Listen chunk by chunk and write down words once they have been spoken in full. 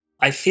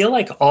I feel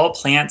like all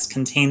plants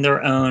contain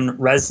their own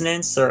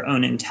resonance, their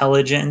own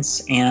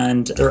intelligence,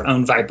 and their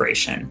own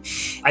vibration.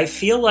 I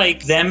feel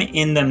like them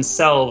in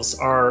themselves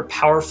are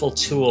powerful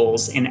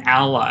tools and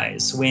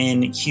allies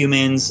when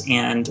humans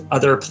and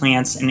other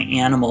plants and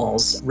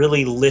animals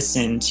really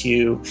listen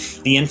to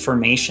the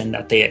information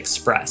that they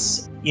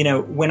express. You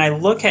know, when I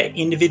look at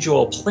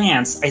individual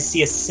plants, I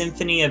see a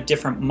symphony of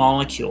different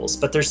molecules,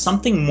 but there's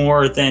something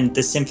more than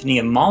the symphony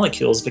of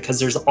molecules because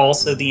there's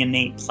also the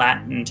innate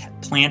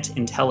plant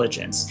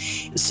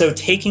intelligence. So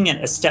taking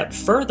it a step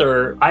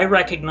further, I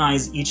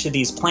recognize each of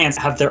these plants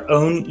have their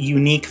own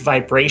unique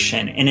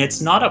vibration, and it's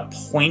not a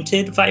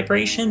pointed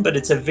vibration, but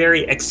it's a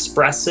very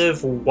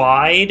expressive,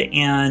 wide,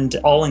 and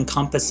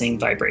all-encompassing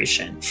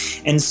vibration.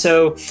 And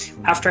so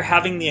after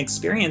having the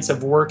experience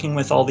of working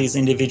with all these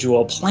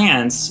individual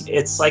plants,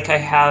 it's like I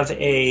have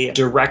a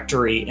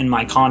directory in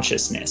my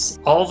consciousness.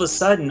 All of a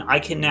sudden, I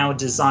can now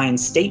design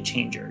state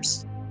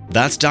changers.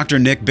 That's Dr.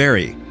 Nick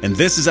Berry, and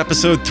this is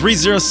episode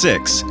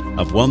 306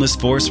 of Wellness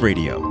Force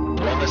Radio.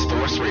 Wellness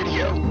Force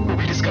Radio, where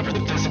we discover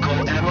the physical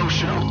and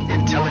emotional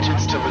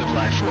intelligence to live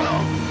life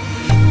well.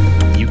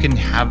 You can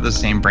have the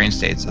same brain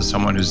states as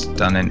someone who's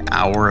done an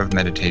hour of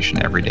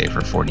meditation every day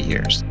for 40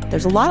 years.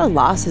 There's a lot of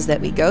losses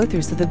that we go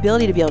through, so the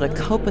ability to be able to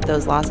cope with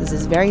those losses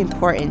is very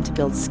important to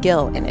build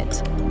skill in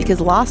it, because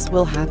loss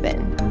will happen.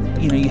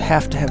 You know, you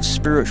have to have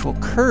spiritual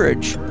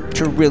courage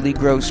to really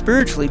grow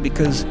spiritually,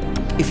 because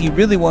if you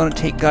really want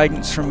to take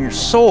guidance from your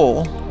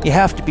soul, you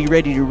have to be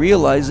ready to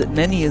realize that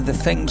many of the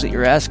things that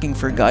you're asking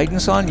for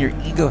guidance on, your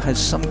ego has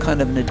some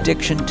kind of an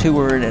addiction to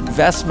or an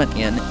investment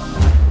in.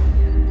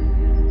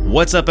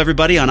 What's up,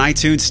 everybody, on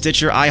iTunes,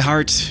 Stitcher,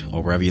 iHeart,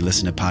 or wherever you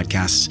listen to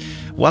podcasts?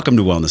 Welcome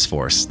to Wellness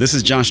Force. This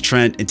is Josh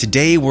Trent, and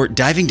today we're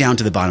diving down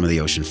to the bottom of the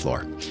ocean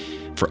floor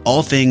for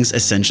all things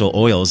essential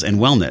oils and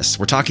wellness.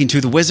 We're talking to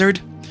the wizard,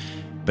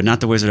 but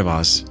not the Wizard of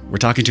Oz. We're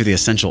talking to the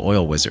essential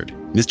oil wizard,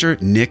 Mr.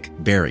 Nick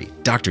Berry,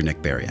 Dr.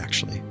 Nick Berry,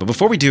 actually. But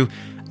before we do,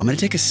 I'm going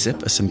to take a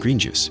sip of some green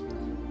juice.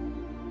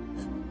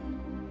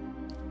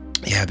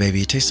 Yeah,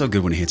 baby, it tastes so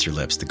good when it hits your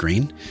lips. The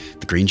green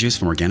juice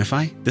from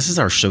Organifi. This is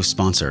our show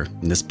sponsor,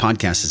 and this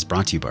podcast is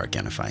brought to you by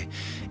Organifi.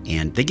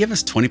 And they give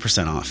us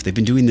 20% off. They've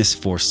been doing this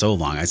for so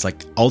long. It's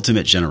like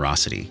ultimate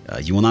generosity.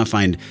 You will not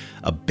find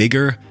a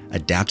bigger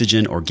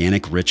adaptogen,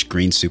 organic, rich,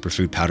 green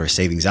superfood powder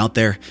savings out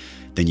there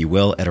than you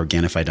will at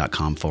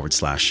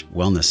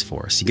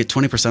Organifi.com/wellnessforce. You get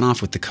 20%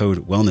 off with the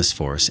code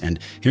wellnessforce. And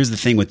here's the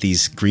thing with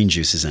these green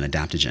juices and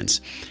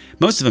adaptogens.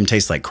 Most of them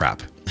taste like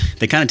crap.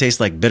 They kind of taste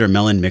like bitter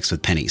melon mixed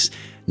with pennies.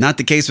 Not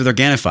the case with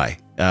Organifi.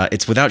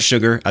 It's without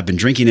sugar. I've been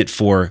drinking it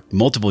for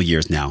multiple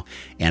years now,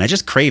 and I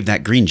just crave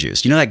that green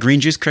juice. You know that green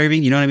juice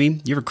craving? You know what I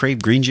mean? You ever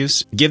crave green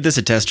juice? Give this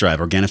a test drive.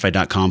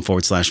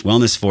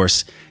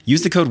 Organifi.com/wellnessforce.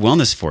 Use the code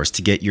wellnessforce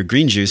to get your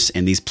green juice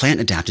and these plant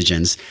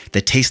adaptogens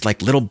that taste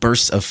like little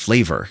bursts of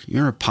flavor. You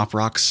remember Pop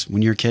Rocks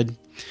when you were a kid?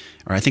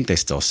 Or I think they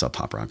still sell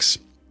Pop Rocks.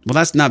 Well,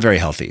 that's not very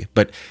healthy,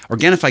 but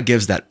Organifi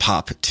gives that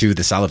pop to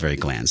the salivary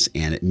glands,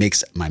 and it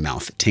makes my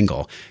mouth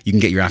tingle. You can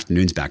get your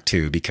afternoons back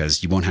too,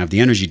 because you won't have the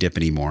energy dip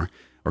anymore.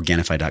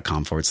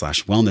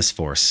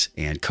 Organifi.com/wellnessforce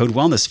and code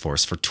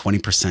wellnessforce for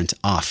 20%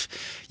 off.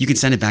 You can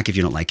send it back if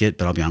you don't like it,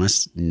 but I'll be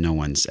honest, no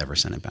one's ever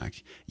sent it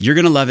back. You're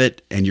going to love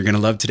it, and you're going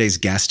to love today's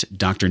guest,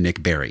 Dr.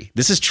 Nick Berry.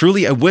 This is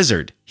truly a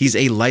wizard. He's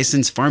a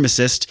licensed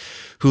pharmacist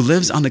who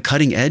lives on the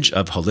cutting edge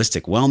of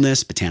holistic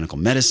wellness, botanical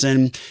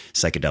medicine,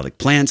 psychedelic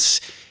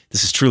plants.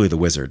 This is truly the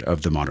wizard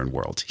of the modern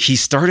world. He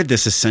started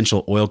this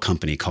essential oil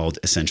company called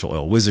Essential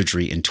Oil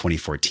Wizardry in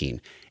 2014.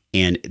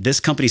 And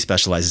this company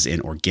specializes in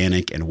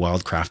organic and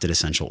wild-crafted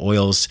essential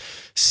oils,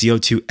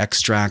 CO2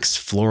 extracts,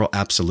 floral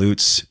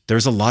absolutes.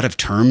 There's a lot of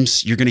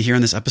terms you're going to hear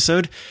in this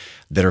episode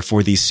that are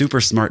for the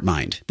super smart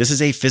mind. This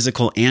is a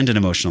physical and an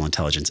emotional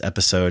intelligence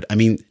episode. I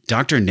mean,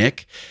 Dr.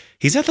 Nick,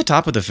 he's at the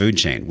top of the food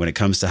chain when it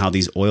comes to how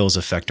these oils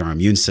affect our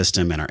immune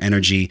system and our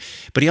energy,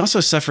 but he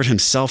also suffered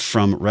himself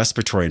from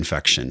respiratory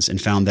infections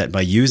and found that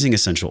by using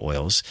essential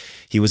oils,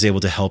 he was able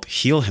to help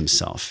heal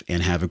himself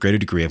and have a greater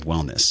degree of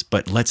wellness.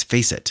 But let's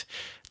face it,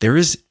 there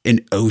is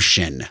an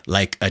ocean,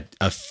 like a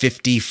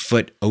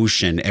 50-foot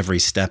ocean every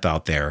step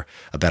out there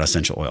about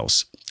essential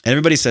oils.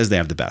 Everybody says they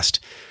have the best.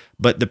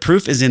 But the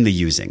proof is in the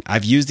using.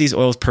 I've used these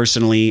oils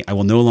personally. I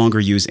will no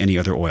longer use any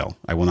other oil.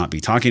 I will not be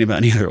talking about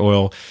any other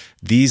oil.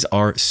 These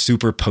are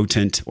super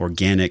potent,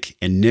 organic,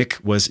 and Nick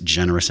was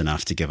generous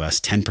enough to give us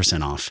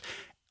 10% off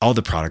all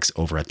the products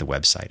over at the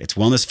website. It's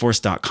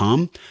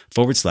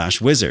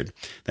wellnessforce.com/wizard.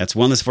 That's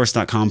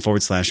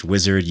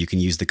wellnessforce.com/wizard. You can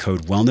use the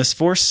code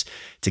wellnessforce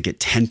to get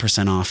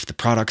 10% off the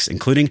products,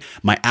 including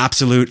my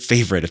absolute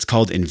favorite. It's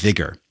called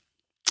Invigor.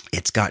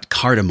 It's got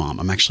cardamom.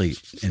 I'm actually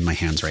in my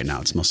hands right now.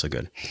 It smells so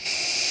good.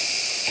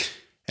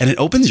 And it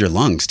opens your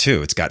lungs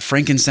too. It's got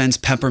frankincense,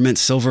 peppermint,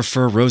 silver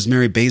fir,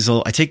 rosemary,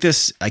 basil. I take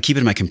this, I keep it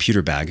in my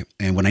computer bag.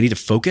 And when I need to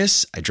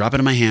focus, I drop it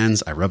in my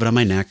hands, I rub it on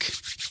my neck,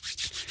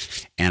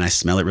 and I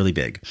smell it really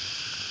big.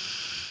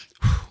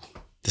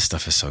 This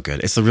stuff is so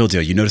good. It's the real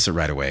deal. You notice it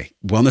right away.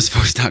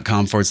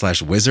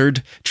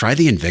 Wellnessforce.com/wizard. Try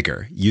the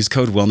Invigor. Use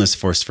code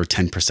WellnessForce for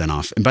 10%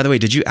 off. And by the way,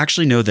 did you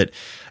actually know that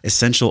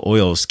essential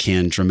oils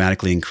can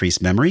dramatically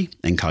increase memory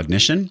and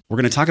cognition? We're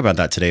going to talk about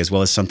that today, as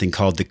well as something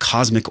called the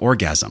cosmic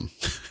orgasm.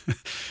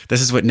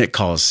 This is what Nick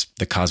calls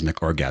the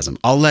cosmic orgasm.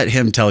 I'll let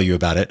him tell you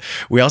about it.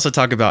 We also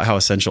talk about how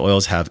essential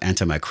oils have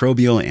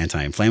antimicrobial and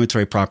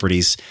anti-inflammatory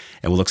properties,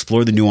 and we'll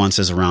explore the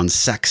nuances around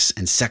sex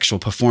and sexual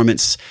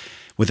performance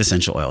with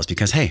essential oils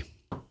because, hey,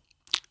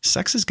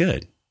 sex is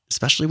good,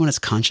 especially when it's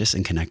conscious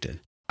and connected.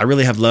 I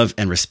really have love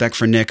and respect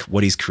for Nick,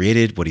 what he's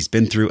created, what he's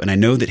been through, and I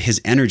know that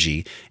his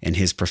energy and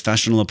his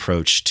professional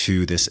approach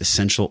to this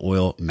essential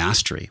oil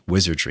mastery,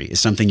 wizardry, is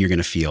something you're going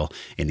to feel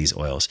in these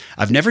oils.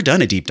 I've never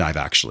done a deep dive,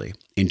 actually,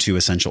 into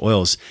essential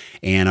oils,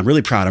 and I'm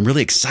really proud. I'm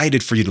really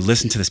excited for you to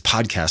listen to this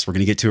podcast. We're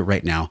going to get to it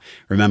right now.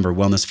 Remember,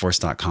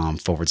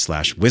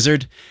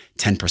 wellnessforce.com/wizard,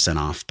 10%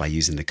 off by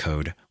using the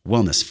code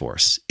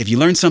WellnessForce. If you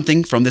learned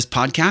something from this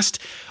podcast,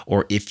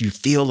 or if you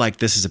feel like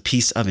this is a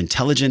piece of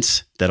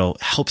intelligence that'll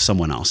help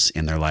someone else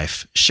in their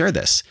life, share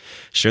this.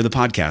 Share the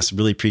podcast.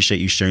 Really appreciate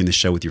you sharing the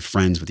show with your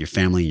friends, with your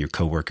family, and your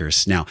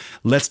coworkers. Now,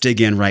 let's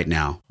dig in right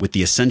now with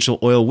the essential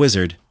oil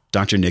wizard,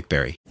 Dr. Nick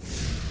Berry.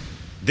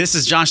 This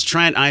is Josh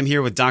Trent. I'm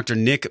here with Dr.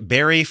 Nick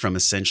Berry from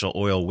Essential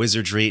Oil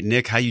Wizardry.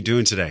 Nick, how you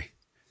doing today?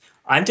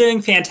 I'm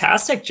doing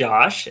fantastic,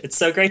 Josh. It's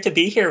so great to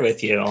be here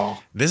with you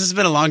all. This has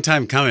been a long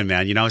time coming,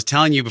 man. You know, I was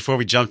telling you before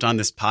we jumped on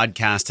this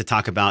podcast to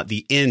talk about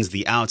the ins,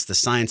 the outs, the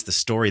science, the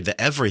story, the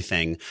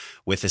everything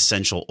with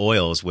essential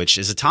oils, which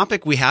is a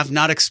topic we have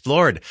not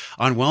explored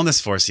on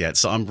Wellness Force yet.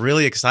 So I'm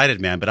really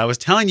excited, man. But I was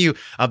telling you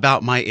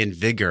about my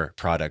Invigor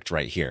product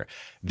right here.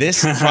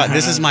 This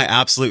is my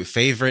absolute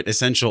favorite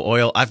essential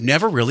oil. I've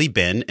never really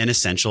been an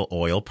essential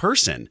oil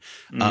person.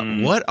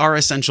 What are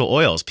essential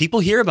oils?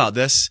 People hear about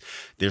this.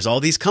 There's all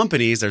these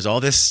companies. There's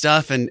all this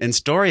stuff and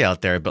story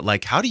out there. But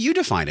like, how do you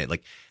define it?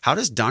 Like, how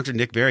does Dr.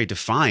 Nick Berry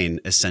define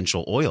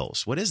essential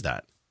oils? What is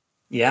that?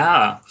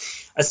 Yeah.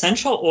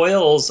 Essential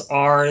oils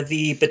are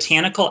the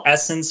botanical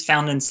essence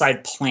found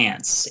inside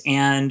plants.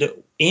 And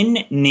in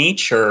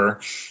nature,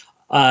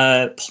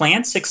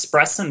 plants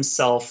express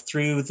themselves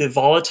through the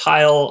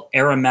volatile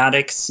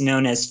aromatics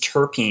known as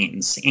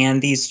terpenes.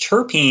 And these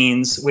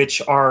terpenes,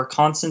 which are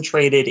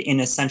concentrated in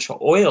essential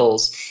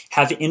oils,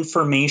 have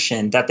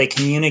information that they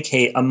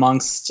communicate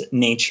amongst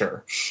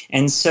nature.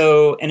 And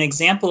so an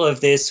example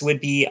of this would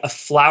be a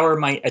flower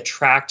might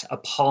attract a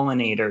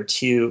pollinator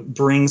to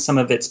bring some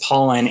of its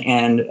pollen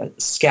and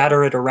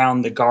scatter it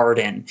around the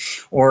garden,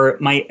 or it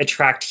might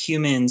attract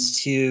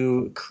humans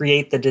to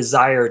create the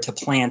desire to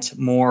plant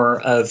more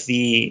of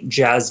the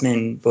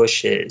jasmine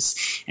bushes.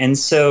 And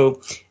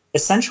so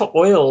essential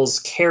oils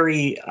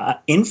carry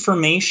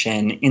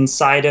information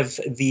inside of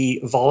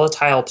the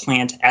volatile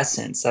plant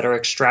essence that are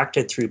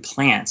extracted through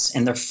plants,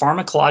 and they're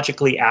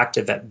pharmacologically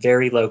active at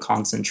very low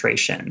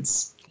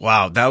concentrations.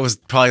 Wow, that was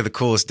probably the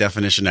coolest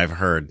definition I've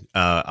heard.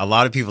 A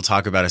lot of people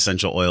talk about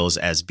essential oils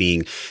as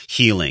being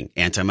healing,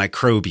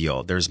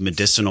 antimicrobial. There's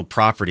medicinal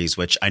properties,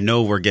 which I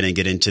know we're going to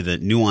get into the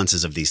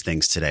nuances of these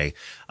things today.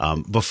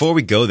 Before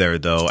we go there,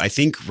 though, I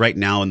think right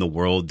now in the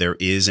world, there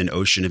is an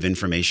ocean of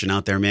information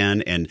out there,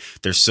 man. And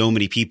there's so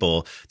many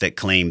people that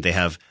claim they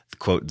have,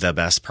 quote, the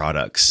best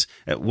products.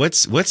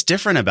 What's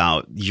different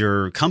about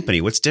your company?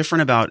 What's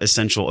different about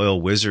Essential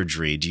Oil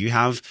Wizardry? Do you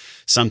have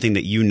something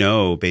that you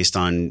know based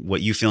on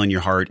what you feel in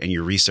your heart and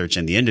your research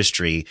in the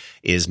industry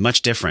is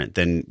much different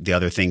than the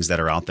other things that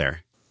are out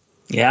there?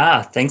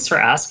 Yeah, thanks for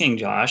asking,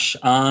 Josh.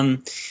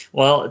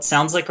 Well, it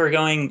sounds like we're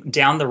going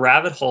down the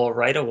rabbit hole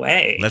right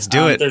away. Let's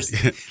do it.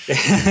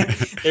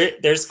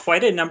 There's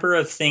quite a number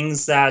of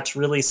things that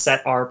really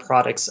set our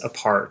products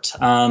apart.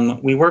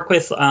 We work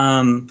with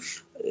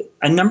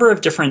a number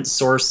of different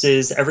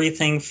sources,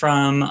 everything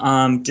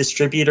from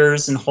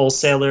distributors and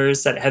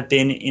wholesalers that have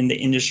been in the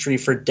industry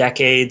for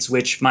decades,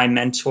 which my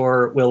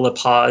mentor, Will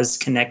LaPaz,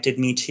 connected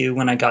me to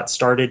when I got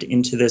started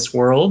into this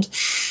world.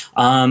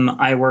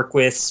 I work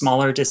with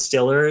smaller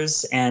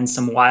distillers and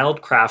some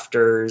wild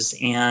crafters,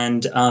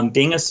 and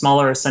being a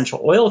smaller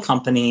essential oil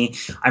company,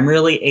 I'm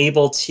really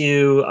able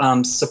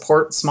to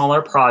support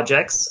smaller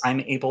projects. I'm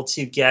able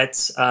to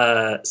get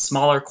a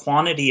smaller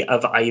quantity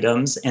of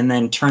items and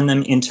then turn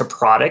them into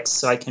products,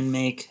 so I can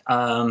make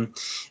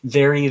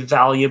very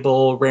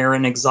valuable, rare,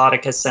 and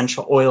exotic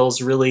essential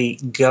oils really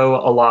go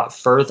a lot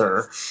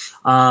further.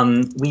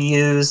 We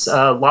use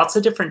lots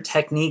of different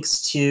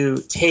techniques to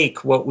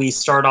take what we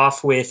start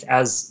off with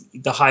as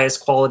the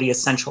highest quality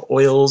essential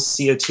oils,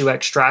 CO2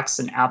 extracts,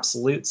 and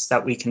absolutes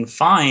that we can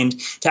find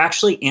to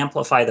actually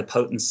amplify the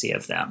potency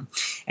of them.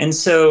 And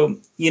so,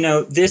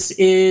 this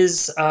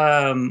is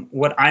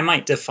what I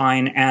might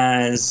define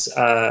as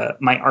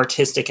my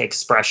artistic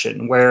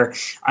expression, where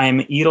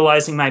I'm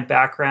utilizing my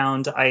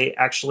background. I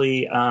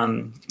actually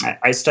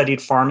I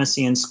studied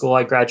pharmacy in school.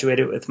 I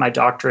graduated with my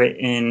doctorate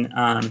in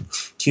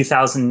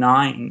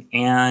 2009.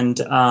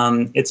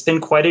 And it's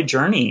been quite a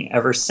journey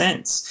ever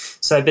since.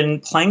 So I've been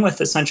playing with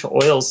essential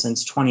oils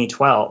since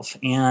 2012.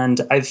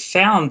 And I've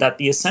found that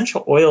the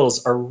essential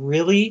oils are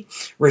really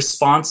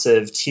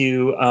responsive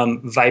to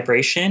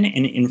vibration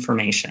and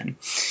information.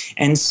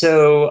 And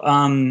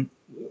so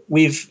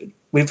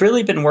We've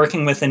really been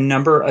working with a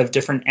number of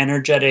different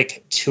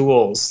energetic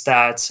tools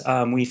that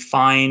we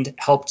find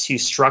help to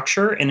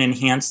structure and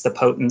enhance the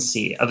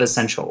potency of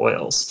essential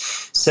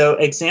oils. So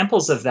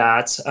examples of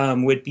that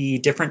would be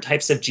different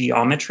types of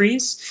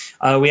geometries.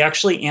 We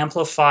actually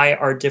amplify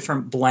our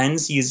different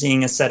blends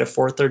using a set of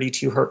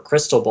 432 Hertz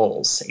crystal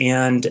bowls.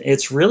 And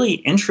it's really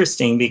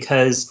interesting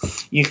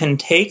because you can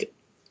take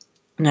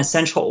an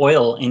essential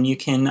oil and you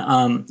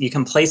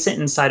can place it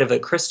inside of a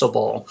crystal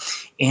bowl.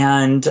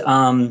 And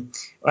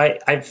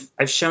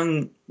I've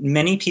shown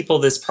many people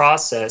this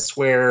process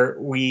where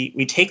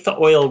we take the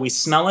oil, we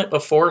smell it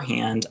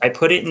beforehand, I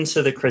put it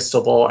into the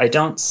crystal bowl, I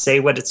don't say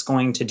what it's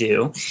going to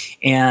do,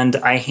 and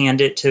I hand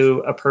it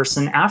to a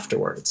person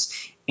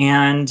afterwards.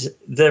 And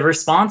the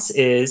response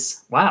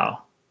is,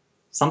 wow,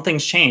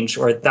 something's changed,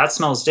 or that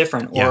smells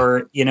different,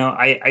 or,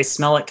 I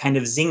smell it kind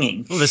of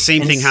zinging. Well, the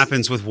same thing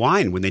happens with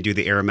wine when they do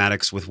the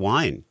aromatics with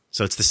wine.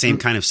 So it's the same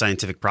kind of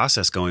scientific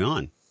process going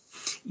on.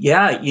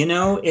 Yeah,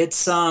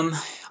 it's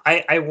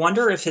I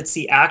wonder if it's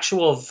the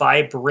actual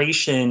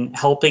vibration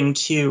helping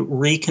to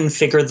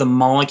reconfigure the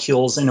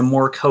molecules in a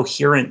more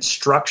coherent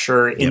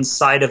structure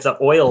inside of the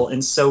oil.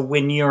 And so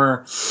when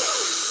you're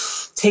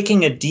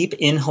taking a deep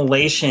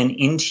inhalation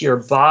into your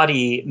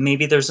body,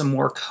 maybe there's a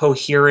more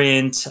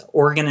coherent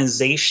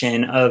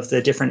organization of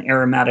the different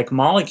aromatic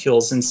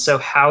molecules. And so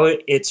how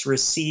it's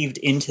received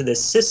into the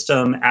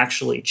system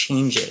actually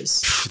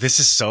changes. This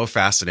is so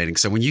fascinating.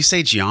 So when you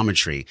say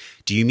geometry,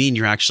 do you mean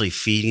you're actually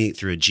feeding it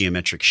through a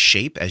geometric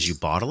shape as you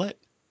bottle it?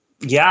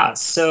 Yeah,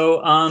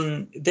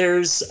 so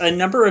there's a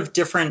number of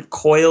different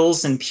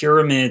coils and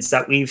pyramids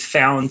that we've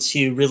found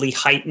to really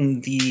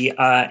heighten the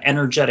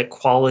energetic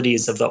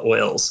qualities of the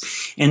oils.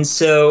 And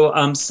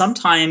so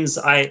sometimes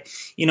I'm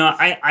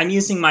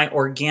using my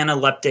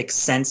organoleptic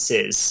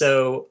senses.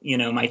 So,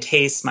 my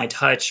taste, my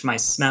touch, my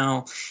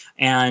smell,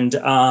 and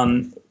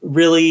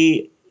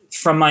really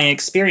from my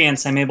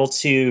experience, I'm able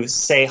to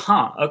say,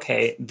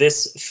 okay,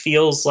 this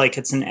feels like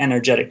it's an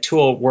energetic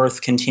tool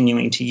worth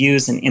continuing to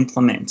use and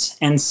implement.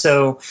 And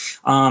so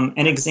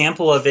an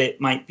example of it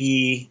might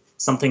be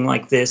something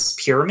like this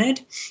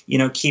pyramid,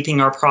 keeping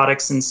our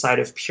products inside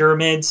of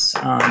pyramids.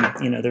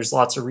 There's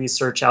lots of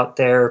research out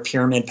there.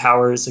 Pyramid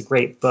Power is a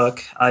great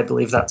book. I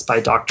believe that's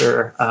by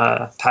Dr.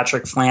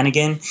 Patrick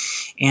Flanagan.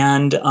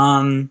 And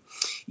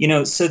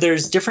so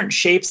there's different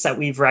shapes that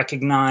we've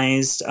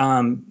recognized.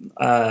 One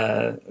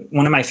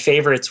of my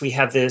favorites, we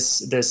have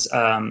this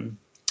I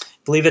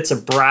believe it's a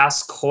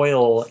brass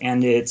coil,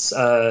 and it's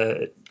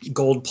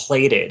gold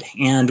plated.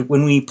 And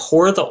when we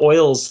pour the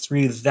oils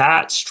through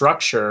that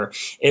structure,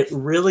 it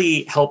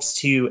really helps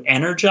to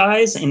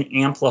energize and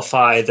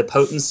amplify the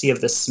potency of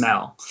the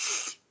smell.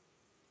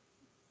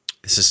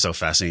 This is so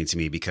fascinating to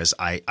me because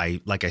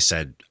I like I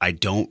said, I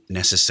don't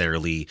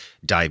necessarily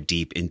dive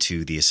deep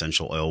into the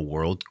essential oil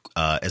world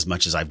as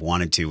much as I've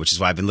wanted to, which is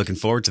why I've been looking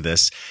forward to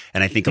this.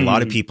 And I think a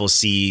lot of people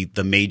see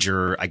the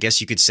major, I guess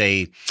you could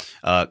say,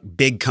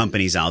 big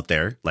companies out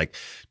there like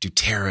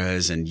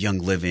doTERRA's and Young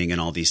Living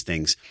and all these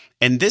things.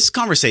 And this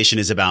conversation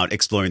is about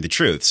exploring the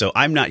truth. So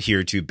I'm not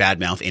here to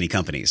badmouth any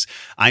companies.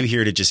 I'm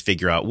here to just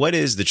figure out what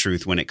is the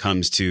truth when it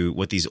comes to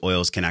what these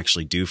oils can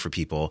actually do for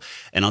people.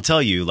 And I'll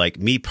tell you, like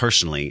me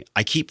personally,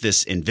 I keep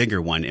this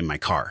Invigor one in my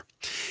car.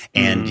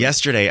 And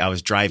yesterday I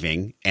was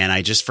driving and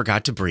I just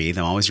forgot to breathe.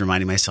 I'm always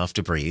reminding myself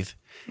to breathe.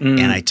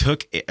 And I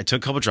took a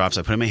couple drops,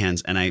 I put it in my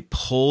hands, and I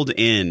pulled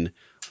in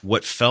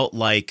what felt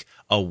like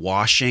a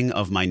washing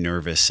of my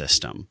nervous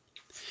system.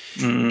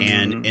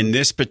 And in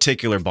this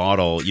particular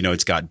bottle,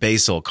 it's got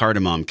basil,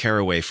 cardamom,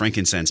 caraway,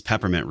 frankincense,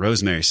 peppermint,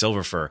 rosemary,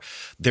 silver fir.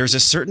 There's a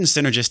certain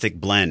synergistic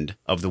blend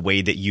of the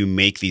way that you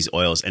make these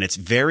oils. And it's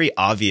very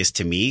obvious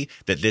to me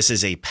that this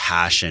is a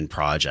passion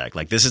project.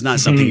 Like this is not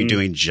something you're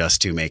doing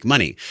just to make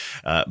money.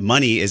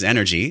 Money is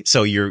energy.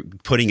 So you're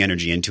putting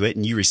energy into it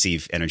and you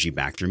receive energy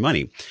back through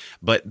money.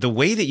 But the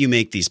way that you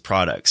make these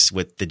products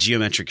with the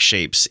geometric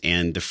shapes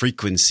and the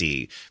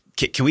frequency,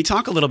 can we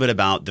talk a little bit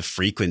about the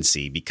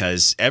frequency?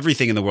 Because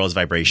everything in the world is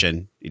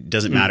vibration. It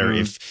doesn't matter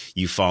if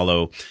you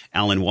follow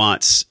Alan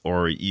Watts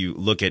or you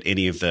look at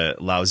any of the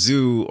Lao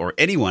Tzu or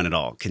anyone at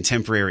all,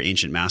 contemporary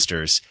ancient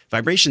masters.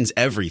 Vibration's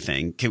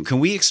everything. Can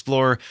we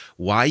explore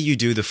why you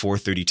do the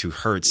 432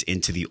 hertz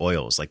into the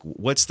oils? Like,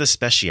 what's the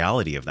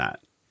speciality of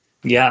that?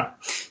 Yeah.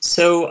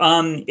 So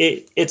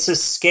it's a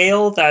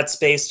scale that's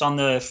based on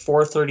the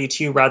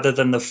 432 rather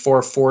than the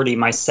 440,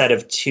 my set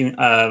of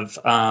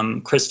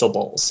crystal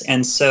bowls.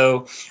 And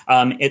so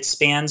it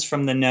spans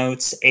from the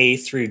notes A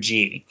through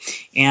G.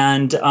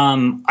 And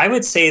I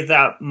would say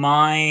that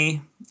my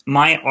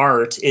my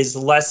art is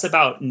less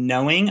about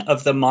knowing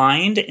of the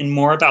mind and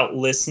more about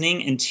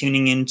listening and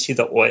tuning into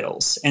the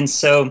oils. And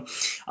so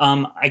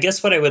I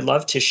guess what I would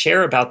love to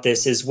share about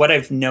this is what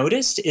I've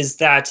noticed is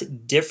that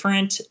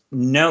different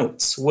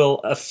notes will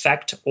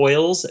affect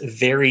oils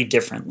very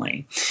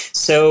differently.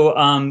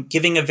 So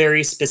giving a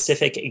very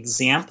specific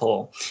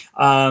example,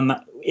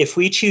 if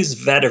we choose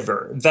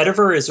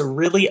vetiver is a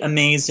really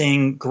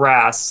amazing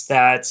grass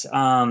that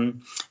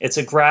it's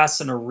a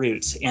grass and a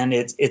root, and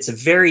it's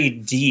very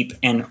deep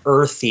and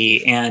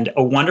earthy and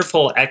a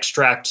wonderful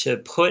extract to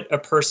put a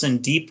person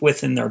deep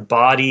within their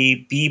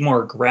body, be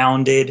more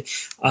grounded,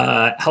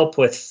 help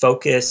with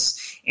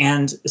focus.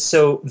 And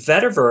so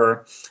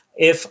vetiver,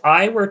 if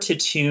I were to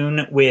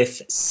tune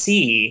with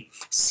C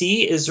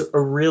is a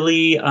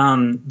really,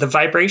 the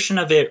vibration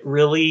of it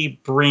really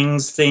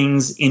brings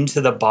things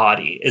into the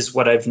body, is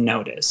what I've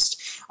noticed.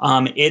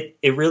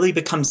 It really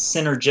becomes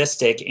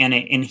synergistic, and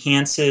it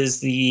enhances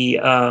the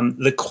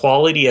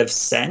quality of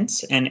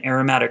scent and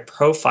aromatic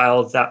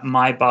profile that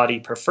my body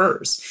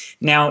prefers.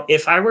 Now,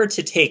 if I were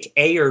to take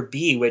A or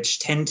B, which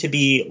tend to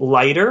be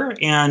lighter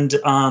and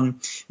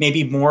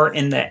maybe more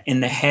in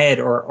the head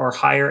or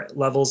higher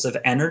levels of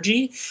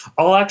energy,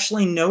 I'll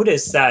actually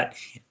notice that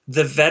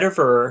the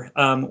vetiver,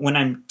 when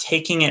I'm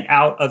taking it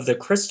out of the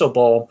crystal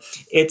bowl,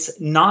 it's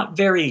not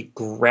very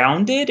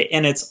grounded,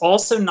 and it's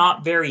also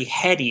not very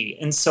heady.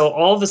 And so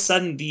all of a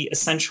sudden, the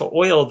essential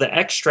oil, the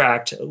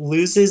extract,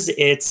 loses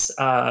its,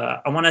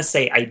 I want to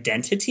say,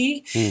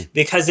 identity,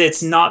 because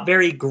it's not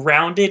very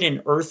grounded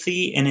and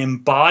earthy and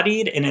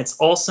embodied, and it's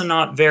also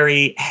not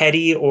very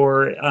heady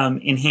or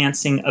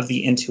enhancing of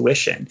the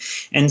intuition.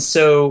 And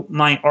so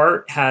my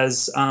art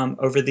has,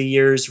 over the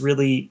years,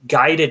 really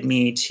guided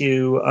me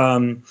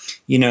to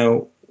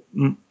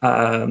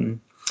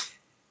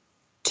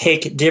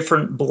take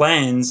different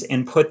blends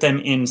and put them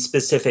in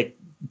specific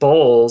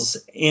bowls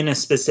in a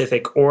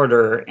specific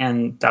order,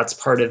 and that's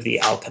part of the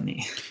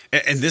alchemy.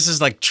 And this is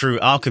like true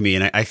alchemy.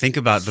 And I think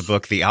about the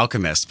book The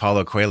Alchemist,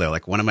 Paulo Coelho,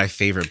 like one of my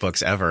favorite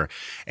books ever.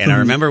 And I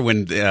remember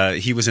when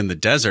he was in the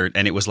desert,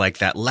 and it was like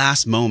that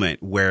last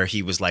moment where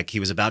he was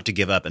about to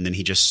give up, and then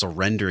he just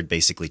surrendered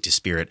basically to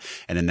spirit.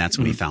 And then that's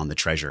when he found the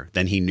treasure.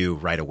 Then he knew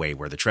right away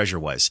where the treasure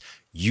was.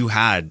 You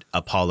had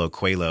a Paulo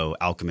Coelho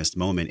alchemist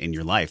moment in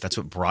your life. That's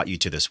what brought you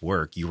to this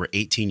work. You were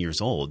 18 years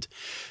old.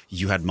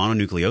 You had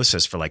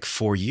mononucleosis for like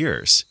 4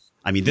 years.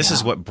 I mean, this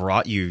is what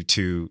brought you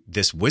to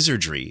this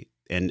wizardry.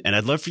 And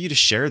I'd love for you to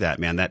share that,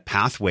 man, that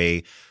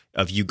pathway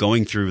of you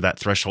going through that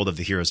threshold of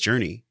the hero's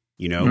journey,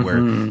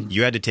 where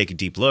you had to take a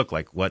deep look,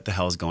 like, what the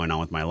hell is going on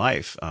with my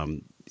life?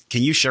 Can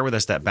you share with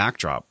us that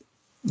backdrop?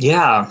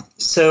 Yeah.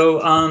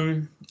 So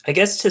I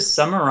guess to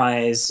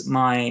summarize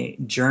my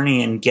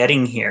journey in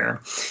getting here,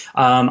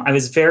 I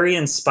was very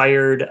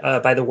inspired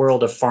by the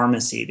world of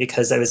pharmacy,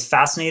 because I was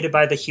fascinated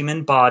by the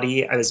human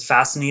body. I was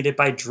fascinated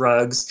by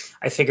drugs.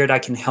 I figured I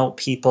can help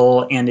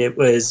people, and it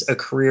was a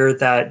career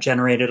that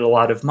generated a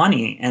lot of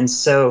money. And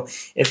so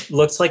it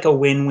looks like a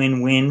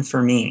win-win-win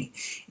for me.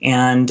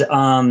 And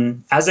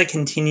as I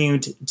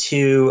continued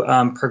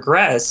to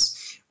progress,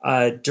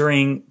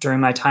 during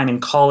my time in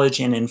college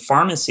and in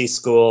pharmacy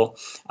school,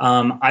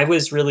 I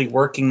was really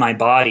working my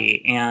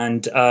body.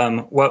 And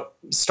what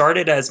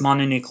started as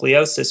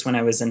mononucleosis when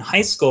I was in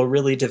high school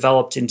really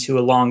developed into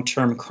a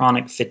long-term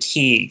chronic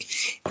fatigue,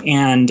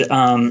 and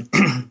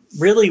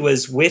really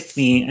was with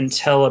me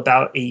until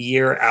about a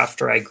year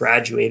after I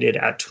graduated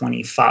at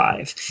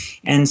 25.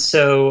 And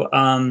so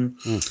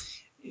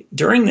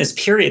during this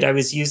period, I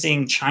was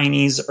using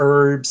Chinese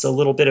herbs, a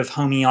little bit of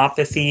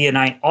homeopathy, and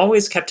I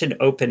always kept an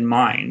open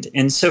mind.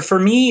 And so for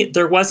me,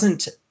 there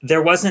wasn't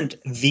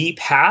the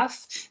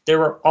path. There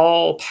were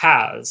all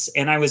paths,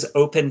 and I was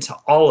open to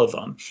all of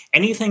them.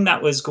 Anything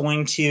that was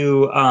going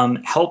to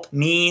help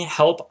me,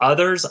 help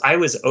others, I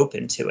was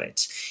open to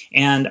it.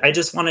 And I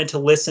just wanted to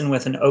listen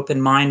with an open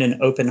mind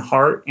and open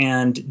heart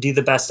and do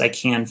the best I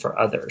can for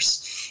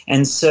others.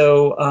 And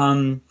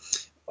so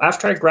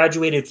after I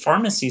graduated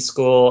pharmacy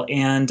school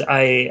and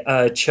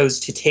I chose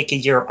to take a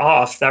year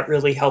off, that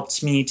really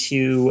helped me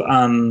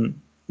to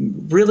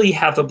really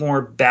have a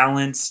more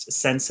balanced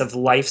sense of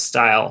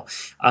lifestyle.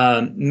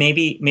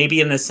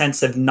 Maybe in the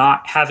sense of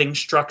not having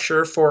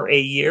structure for a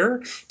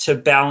year, to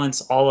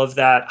balance all of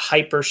that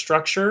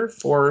hyperstructure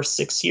for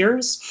 6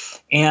 years.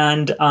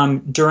 And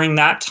during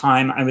that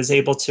time, I was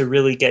able to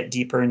really get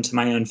deeper into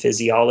my own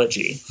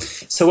physiology.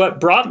 So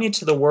what brought me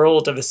to the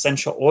world of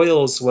essential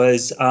oils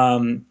was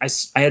I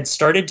had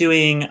started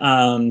doing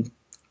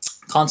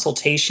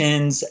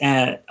consultations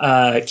at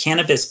a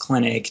cannabis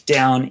clinic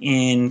down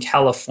in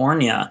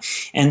California.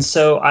 And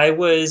so I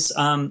was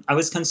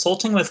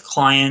consulting with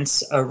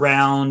clients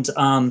around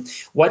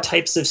what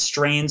types of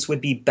strains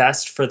would be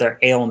best for their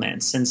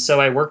ailments. And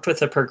so I worked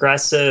with a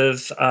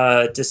progressive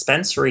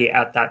dispensary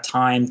at that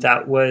time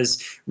that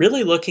was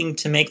really looking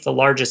to make the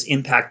largest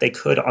impact they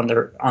could on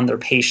their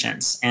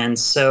patients. And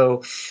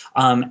so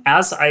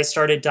as I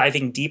started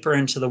diving deeper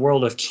into the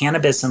world of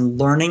cannabis and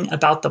learning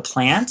about the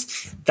plant,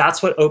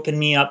 that's what opened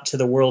me up to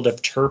the world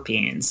of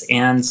terpenes.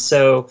 And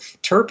so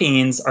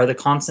terpenes are the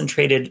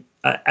concentrated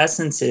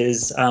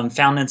essences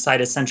found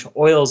inside essential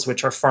oils,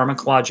 which are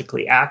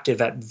pharmacologically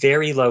active at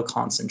very low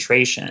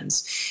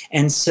concentrations.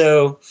 And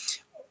so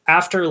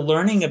after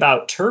learning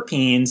about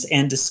terpenes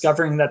and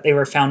discovering that they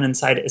were found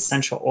inside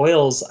essential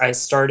oils, I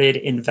started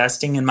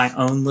investing in my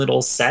own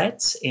little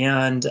set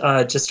and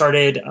just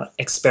started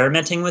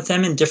experimenting with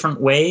them in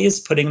different ways,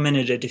 putting them in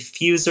a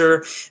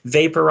diffuser,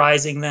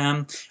 vaporizing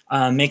them,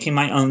 making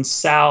my own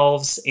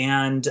salves,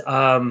 and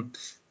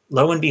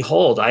lo and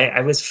behold,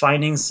 I was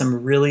finding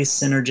some really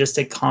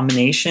synergistic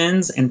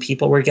combinations, and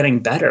people were getting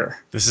better.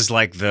 This is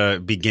like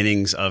the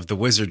beginnings of the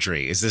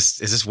wizardry. Is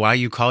this why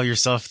you call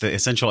yourself the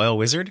essential oil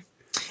wizard?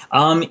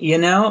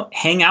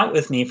 Hang out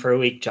with me for a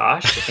week,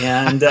 Josh,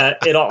 and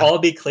it'll all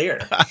be clear.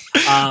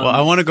 Well,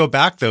 I want to go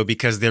back though,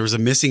 because there was a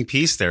missing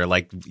piece there.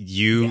 Like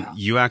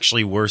you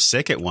actually were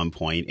sick at one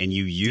point, and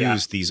you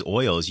used these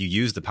oils. You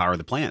used the power of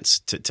the plants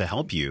to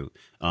help you.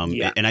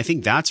 And I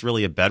think that's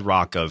really a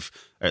bedrock of,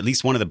 or at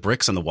least one of the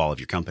bricks on the wall of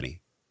your company.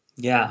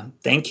 Yeah,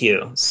 thank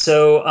you.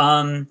 So,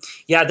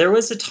 there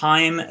was a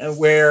time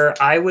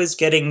where I was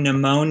getting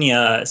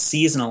pneumonia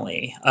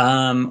seasonally,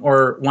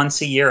 or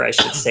once a year, I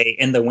should say,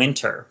 in the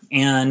winter.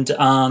 And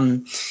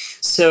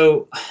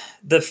so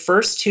the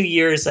first 2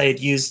 years I had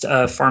used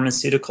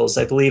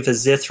pharmaceuticals, I believe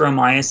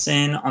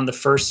azithromycin on the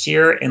first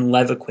year and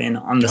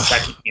Levaquin on the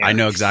second year. I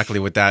know exactly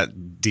what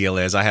that deal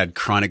is. I had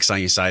chronic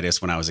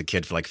sinusitis when I was a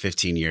kid for like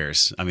 15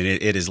 years. I mean,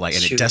 it is like,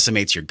 and it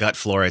decimates your gut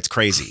flora. It's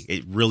crazy.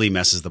 It really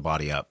messes the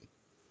body up.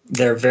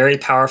 They're very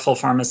powerful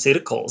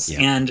pharmaceuticals,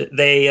 and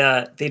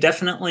they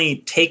definitely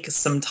take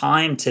some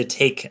time to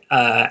take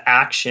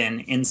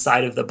action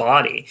inside of the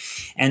body.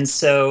 And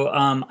so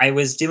I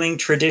was doing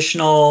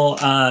traditional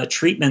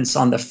treatments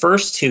on the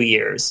first 2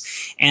 years.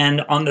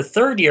 And on the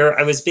third year,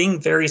 I was being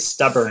very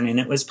stubborn. And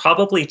it was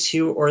probably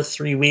 2 or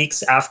 3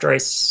 weeks after I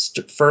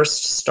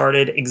first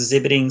started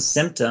exhibiting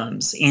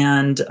symptoms.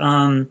 And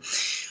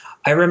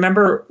I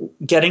remember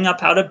getting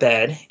up out of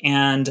bed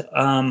and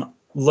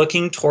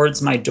looking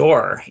towards my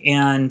door,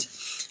 and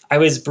I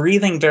was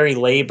breathing very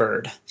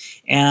labored.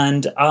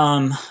 And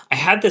I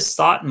had this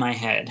thought in my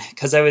head,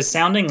 because I was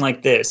sounding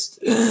like this.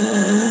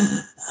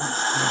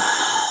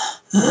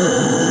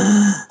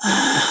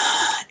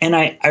 And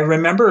I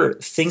remember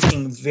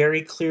thinking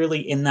very clearly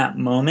in that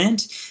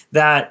moment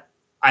that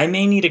I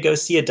may need to go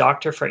see a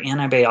doctor for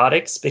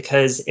antibiotics,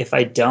 because if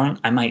I don't,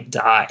 I might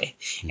die.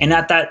 And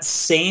at that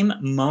same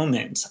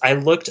moment, I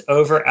looked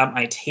over at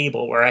my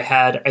table where I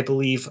had, I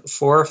believe,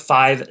 4 or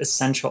 5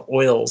 essential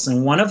oils.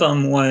 And one of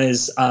them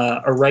was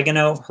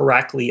oregano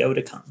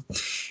heracleoticum.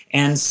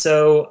 And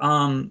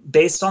so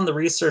based on the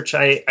research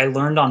I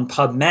learned on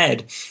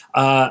PubMed,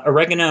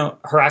 oregano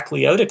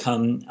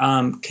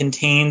heracleoticum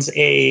contains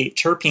a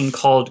terpene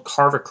called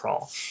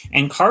carvacrol.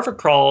 And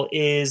carvacrol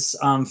is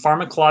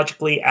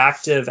pharmacologically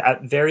active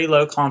at very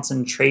low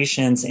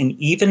concentrations and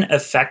even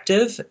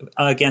effective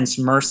against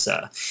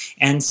MRSA.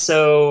 And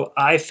so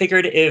I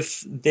figured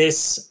if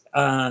this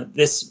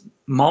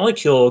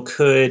molecule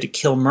could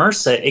kill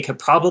MRSA, it could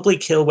probably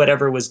kill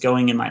whatever was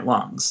going in my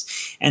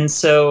lungs. And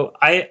so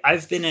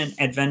I've been an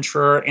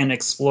adventurer and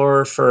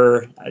explorer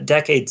for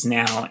decades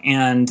now.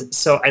 And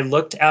so I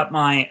looked at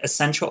my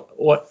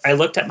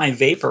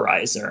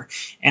vaporizer,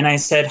 and I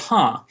said,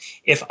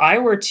 if I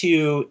were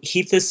to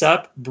heat this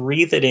up,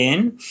 breathe it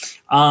in,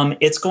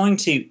 it's going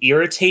to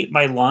irritate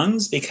my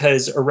lungs,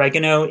 because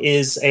oregano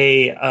is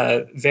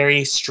a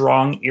very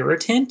strong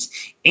irritant,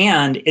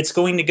 and it's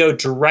going to go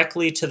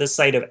directly to the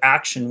site of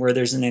action where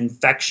there's an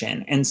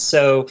infection. And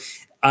so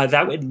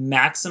that would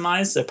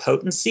maximize the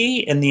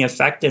potency and the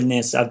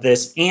effectiveness of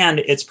this, and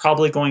it's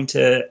probably going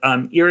to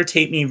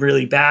irritate me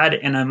really bad,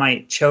 and I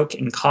might choke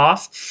and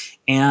cough.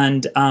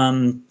 And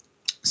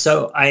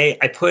so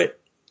I put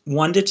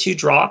 1 to 2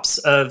 drops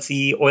of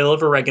the oil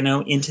of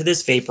oregano into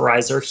this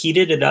vaporizer,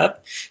 heated it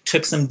up,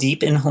 took some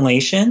deep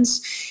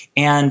inhalations,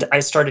 and I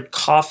started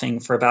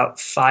coughing for about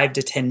 5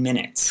 to 10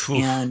 minutes. Oof.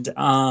 And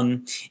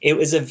it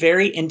was a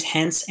very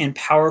intense and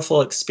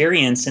powerful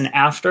experience. And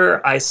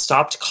after I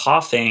stopped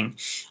coughing,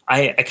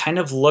 I kind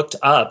of looked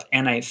up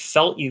and I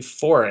felt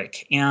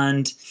euphoric.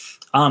 And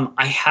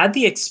I had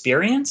the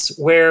experience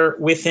where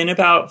within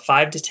about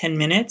 5 to 10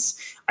 minutes,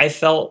 I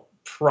felt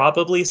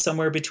probably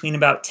somewhere between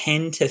about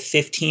 10 to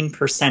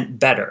 15%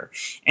 better.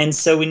 And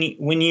so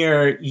when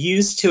you're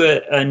used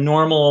to a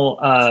normal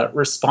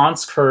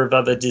response curve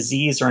of a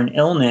disease or an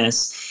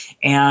illness,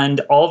 and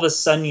all of a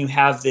sudden you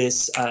have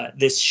this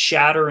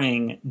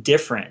shattering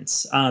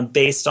difference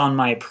based on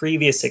my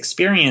previous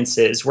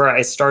experiences, where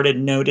I started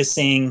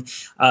noticing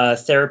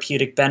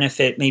therapeutic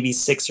benefit maybe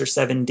 6 or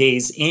 7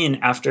 days in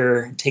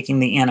after taking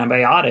the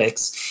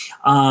antibiotics,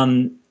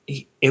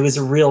 it was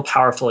a real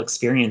powerful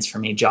experience for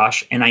me,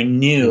 Josh. And I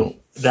knew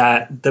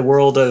that the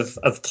world of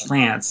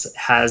plants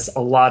has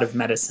a lot of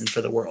medicine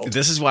for the world.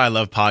 This is why I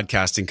love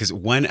podcasting, because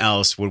when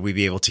else would we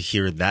be able to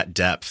hear that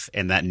depth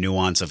and that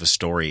nuance of a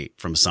story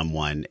from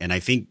someone? And I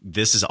think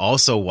this is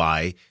also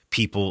why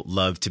people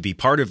love to be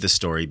part of the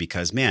story,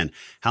 because, man,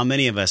 how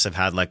many of us have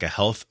had like a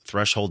health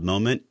threshold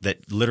moment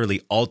that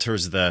literally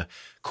alters the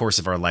course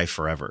of our life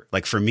forever?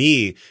 Like for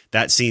me,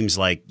 that seems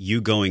like you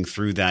going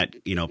through that,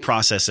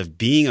 process of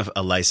being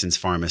a licensed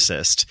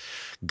pharmacist,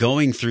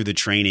 going through the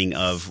training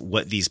of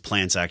what these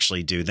plants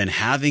actually do, then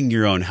having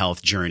your own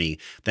health journey,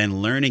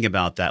 then learning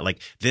about that.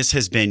 Like this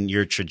has been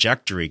your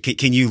trajectory.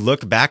 Can you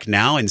look back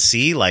now and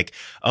see like,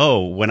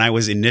 oh, when I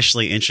was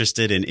initially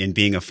interested in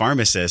being a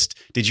pharmacist,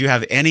 did you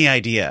have any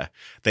idea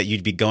that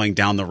you'd be going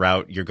down the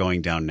route you're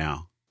going down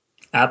now?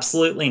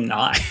 Absolutely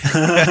not.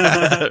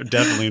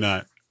 Definitely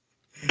not.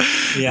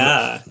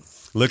 Yeah.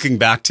 Looking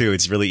back to,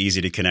 it's really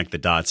easy to connect the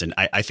dots. And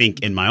I think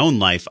in my own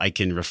life, I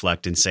can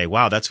reflect and say,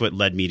 wow, that's what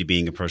led me to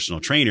being a personal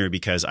trainer,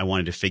 because I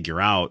wanted to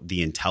figure out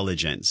the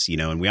intelligence,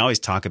 and we always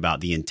talk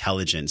about the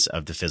intelligence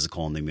of the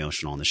physical and the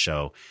emotional on the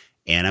show.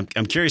 And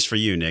I'm curious for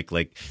you, Nick,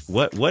 like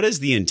what is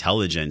the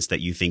intelligence that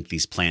you think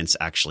these plants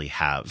actually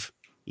have?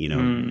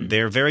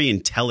 They're very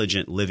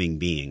intelligent living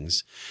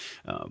beings.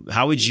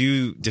 How would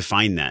you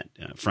define that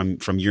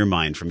from your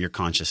mind, from your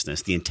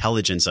consciousness, the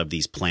intelligence of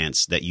these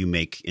plants that you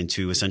make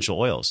into essential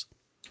oils?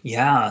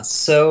 Yeah.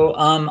 So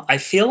I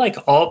feel like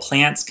all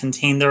plants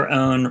contain their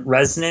own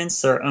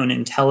resonance, their own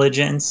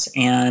intelligence,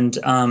 and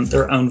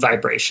their own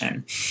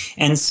vibration.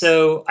 And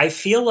so I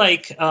feel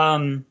like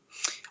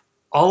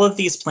all of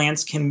these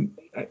plants can,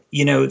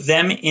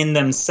 them in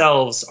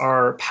themselves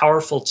are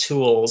powerful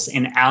tools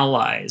and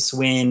allies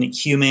when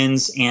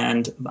humans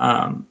and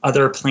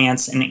other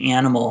plants and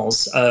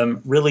animals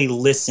really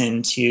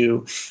listen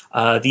to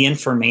the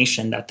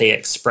information that they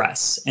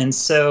express. And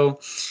so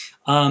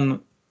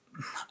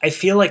I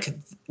feel like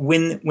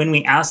when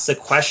we ask the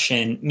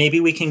question, maybe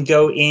we can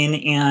go in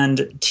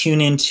and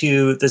tune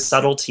into the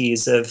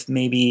subtleties of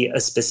maybe a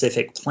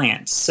specific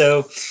plant.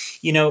 So,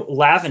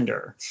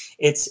 lavender,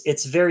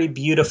 it's very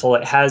beautiful.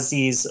 It has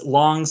these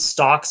long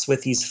stalks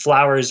with these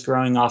flowers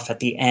growing off at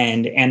the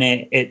end, and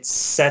it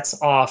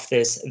sets off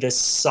this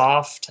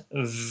soft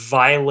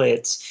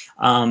violet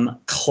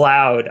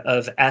cloud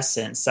of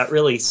essence that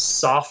really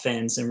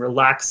softens and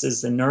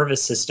relaxes the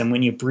nervous system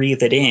when you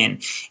breathe it in.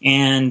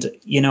 And,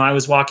 I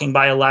was walking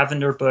by a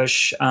lavender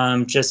bush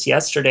just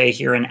yesterday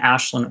here in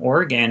Ashland,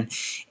 Oregon,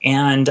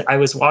 and I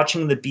was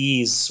watching the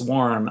bees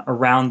swarm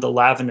around the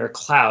lavender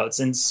clouds.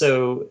 And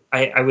so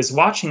I was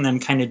watching them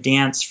kind of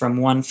dance from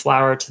one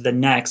flower to the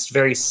next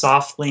very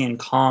softly and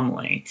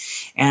calmly.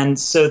 And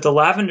so the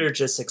lavender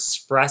just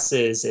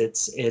expresses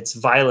its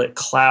violet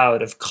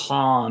cloud of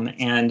calm,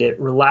 and it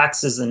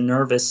relaxes the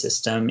nervous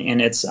system,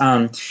 and it's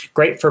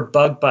great for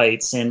bug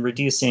bites and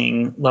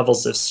reducing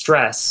levels of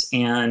stress.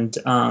 And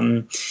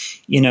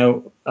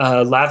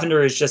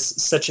lavender is just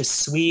such a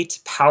sweet,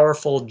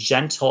 powerful,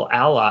 gentle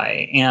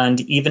ally,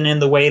 and even in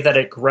the way that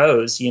it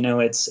grows,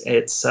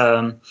 it's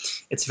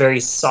very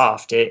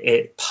soft.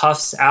 It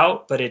puffs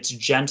out, but it's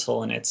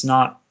gentle and it's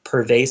not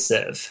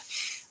pervasive.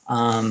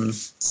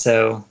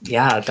 So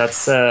yeah,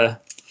 that's.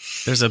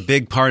 There's a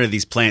big part of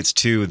these plants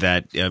too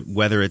that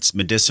whether it's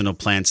medicinal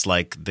plants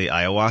like the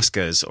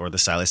ayahuascas or the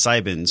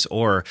psilocybins,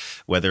 or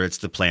whether it's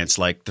the plants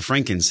like the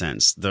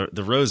frankincense,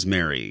 the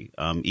rosemary,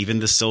 even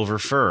the silver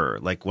fir.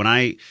 Like when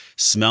I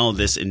smell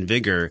this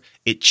Invigor,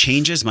 it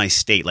changes my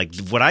state. Like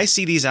what I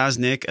see these as,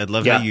 Nick, I'd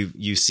love how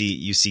you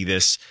see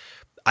this.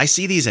 I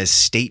see these as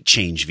state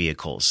change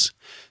vehicles.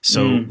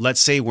 So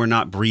let's say we're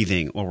not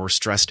breathing, or we're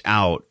stressed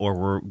out, or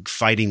we're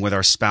fighting with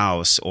our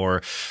spouse,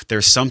 or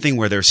there's something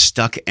where there's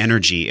stuck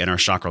energy in our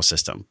chakra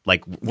system.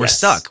 Like we're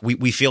stuck.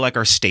 We feel like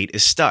our state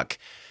is stuck.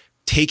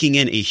 Taking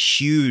in a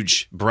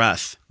huge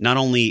breath not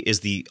only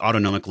is the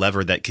autonomic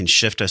lever that can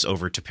shift us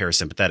over to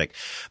parasympathetic,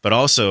 but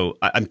also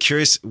I'm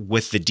curious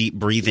with the deep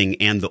breathing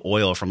and the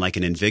oil from like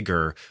an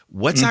Invigor,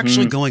 what's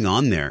actually going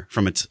on there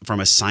from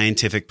a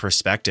scientific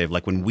perspective?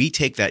 Like when we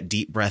take that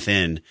deep breath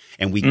in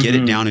and we get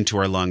it down into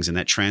our lungs and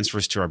that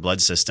transfers to our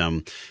blood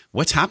system,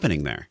 what's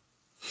happening there?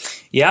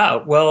 Yeah,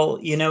 well,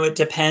 it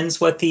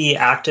depends what the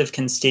active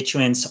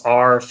constituents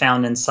are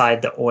found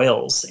inside the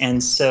oils.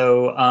 And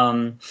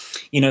so,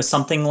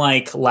 something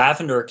like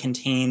lavender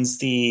contains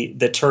the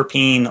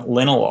terpene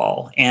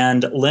linalool,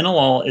 and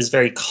linalool is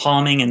very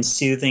calming and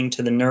soothing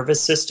to the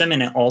nervous system,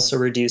 and it also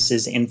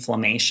reduces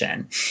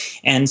inflammation.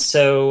 And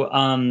so,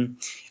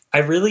 I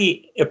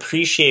really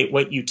appreciate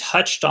what you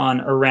touched on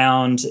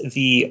around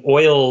the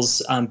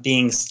oils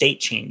being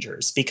state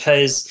changers,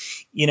 because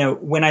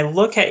when I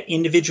look at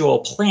individual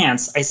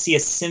plants, I see a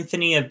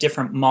symphony of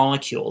different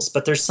molecules,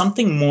 but there's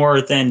something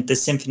more than the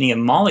symphony of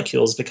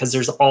molecules, because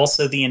there's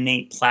also the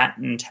innate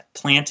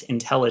plant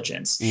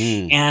intelligence.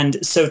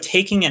 And so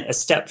taking it a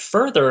step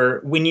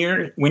further, when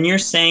you're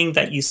saying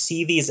that you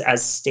see these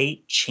as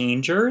state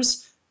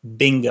changers,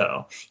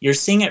 bingo. You're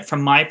seeing it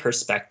from my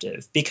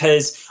perspective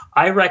because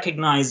I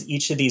recognize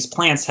each of these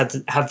plants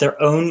have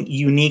their own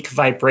unique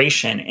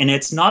vibration. And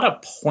it's not a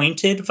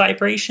pointed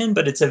vibration,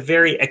 but it's a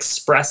very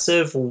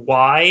expressive,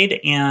 wide,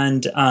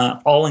 and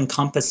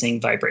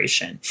all-encompassing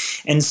vibration.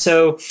 And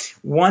so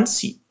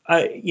once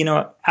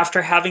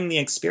after having the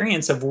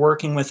experience of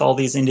working with all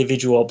these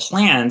individual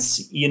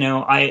plants,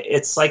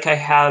 it's like I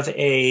have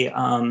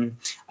a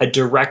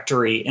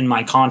directory in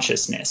my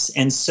consciousness.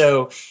 And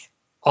so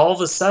all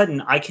of a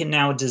sudden I can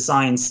now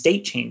design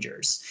state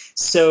changers.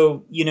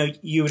 So,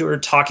 you were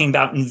talking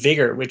about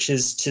Invigor, which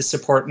is to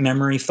support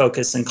memory,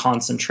 focus, and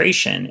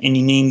concentration. And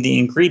you named the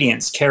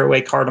ingredients: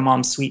 caraway,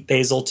 cardamom, sweet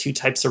basil, 2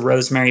 types of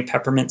rosemary,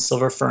 peppermint,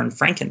 silver fir, and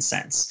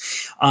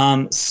frankincense.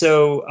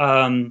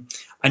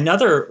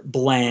 Another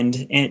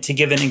blend, and to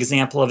give an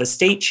example of a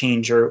state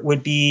changer,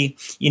 would be,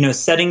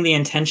 setting the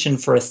intention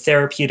for a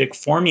therapeutic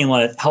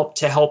formula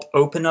to help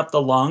open up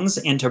the lungs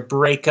and to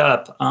break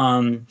up,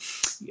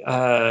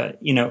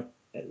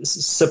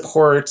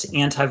 support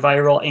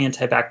antiviral,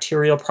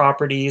 antibacterial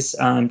properties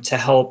to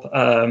help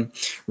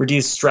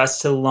reduce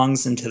stress to the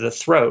lungs and to the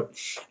throat.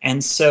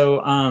 And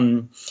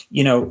so,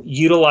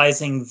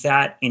 utilizing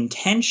that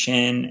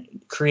intention,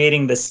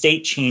 creating the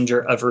state changer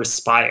of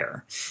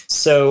Respire.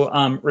 So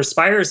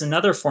Respire is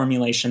another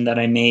formulation that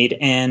I made,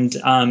 and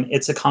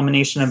it's a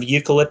combination of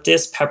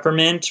eucalyptus,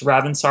 peppermint,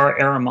 Ravensar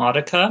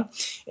aromatica.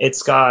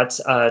 It's got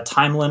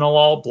thyme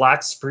linalool,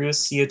 black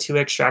spruce, CO2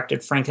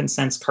 extracted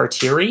frankincense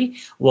carteri,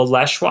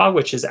 Leshwa,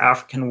 which is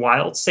African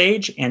wild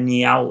sage, and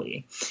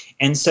Niauli.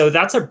 And so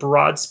that's a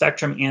broad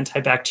spectrum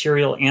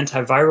antibacterial,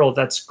 antiviral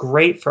that's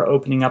great for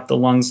opening up the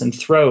lungs and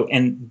throat.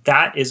 And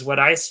that is what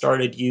I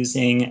started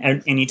using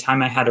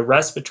anytime I had a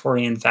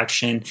respiratory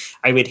infection.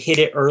 I would hit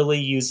it early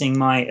using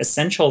my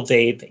essential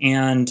vape,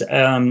 and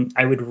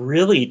I would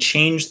really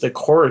change the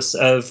course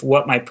of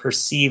what my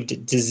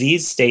perceived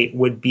disease state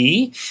would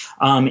be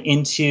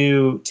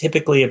into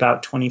typically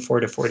about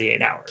 24 to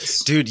 48 hours.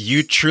 Dude,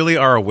 you truly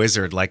are a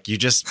wizard. Like, you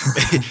just,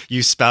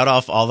 you spout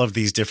off all of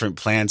these different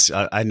plants.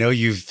 I know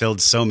you've filled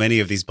so many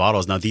of these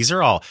bottles. Now, these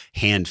are all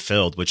hand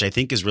filled, which I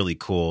think is really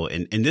cool.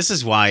 And this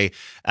is why,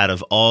 out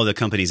of all the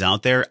companies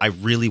out there, I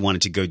really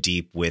wanted to go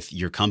deep with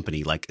your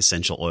company, like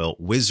Essential Oil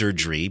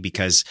Wizardry,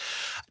 because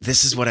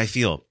this is what I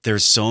feel.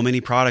 There's so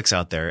many products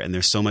out there, and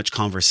there's so much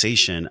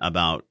conversation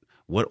about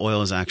what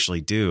oils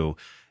actually do.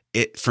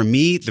 For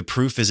me, the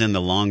proof is in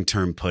the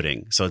long-term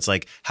pudding. So it's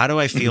like, how do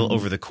I feel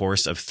over the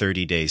course of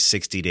 30 days,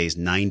 60 days,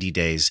 90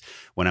 days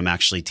when I'm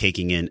actually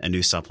taking in a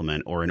new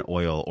supplement or an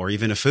oil or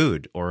even a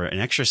food or an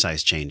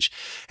exercise change?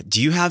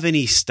 Do you have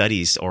any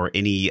studies or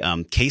any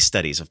case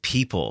studies of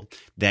people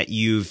that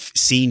you've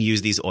seen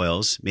use these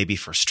oils, maybe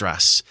for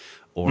stress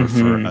or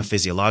for a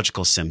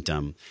physiological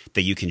symptom,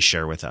 that you can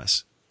share with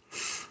us?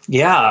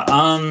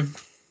 Yeah.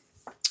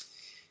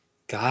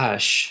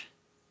 Gosh.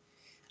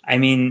 I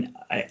mean,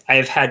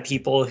 I've had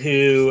people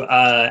who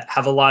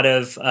have a lot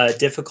of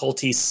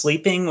difficulty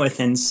sleeping with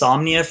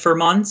insomnia for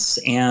months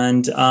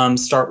and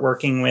start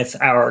working with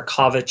our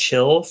Kava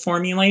Chill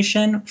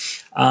formulation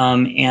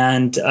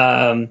and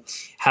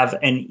have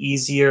an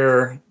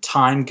easier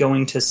time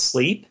going to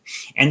sleep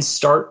and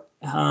start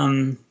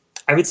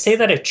I would say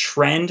that a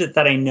trend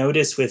that I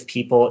notice with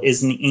people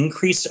is an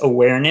increased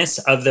awareness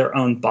of their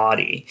own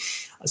body.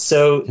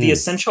 So the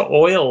essential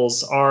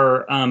oils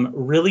are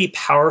really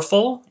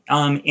powerful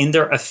in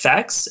their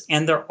effects,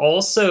 and they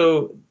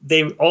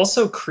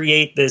also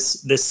create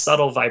this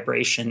subtle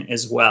vibration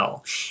as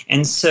well.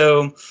 And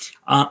so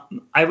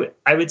I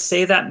would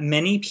say that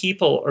many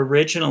people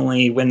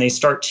originally, when they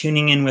start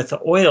tuning in with the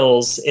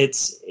oils,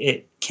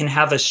 it can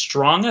have a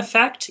strong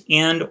effect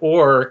and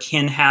or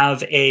can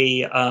have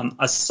a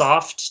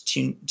soft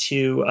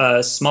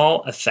to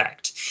small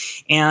effect.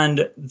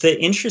 And the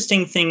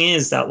interesting thing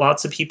is that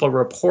lots of people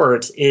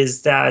report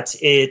is that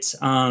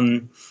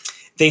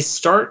they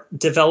start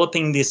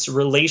developing this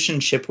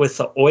relationship with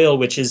the oil,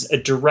 which is a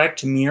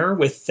direct mirror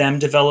with them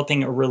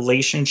developing a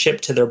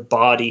relationship to their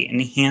body,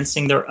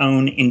 enhancing their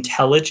own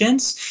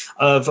intelligence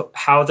of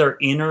how their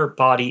inner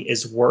body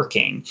is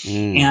working.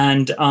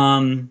 And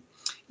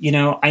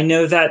I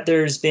know that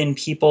there's been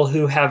people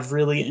who have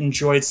really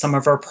enjoyed some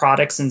of our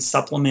products and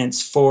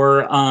supplements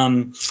for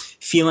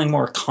feeling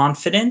more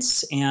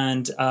confidence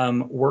and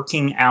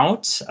working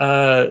out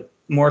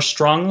more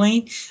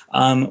strongly.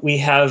 We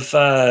have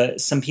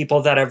some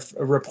people that have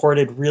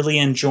reported really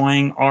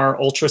enjoying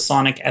our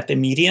ultrasonic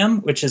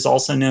epimedium, which is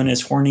also known as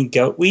horny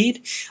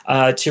goatweed,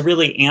 to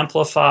really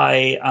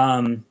amplify.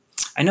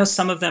 I know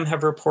some of them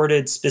have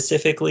reported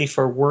specifically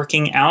for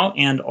working out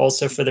and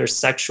also for their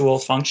sexual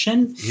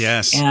function.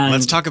 Yes. And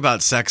let's talk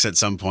about sex at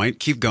some point.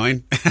 Keep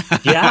going.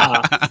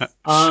 Yeah.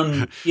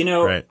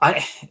 Right.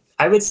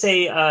 I would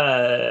say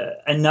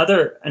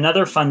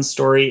another fun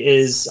story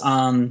is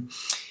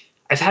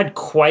I've had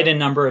quite a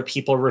number of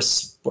people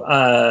report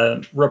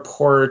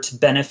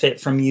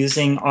benefit from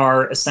using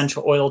our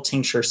essential oil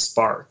tincture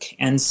Spark.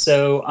 And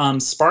so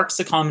Spark's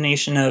a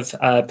combination of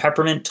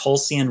peppermint,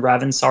 tulsi, and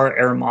Ravensar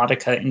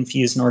aromatica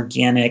infused in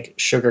organic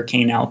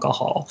sugarcane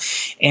alcohol.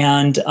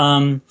 And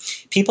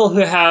people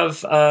who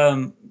have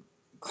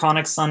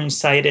chronic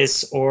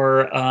sinusitis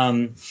or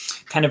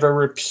kind of a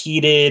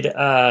repeated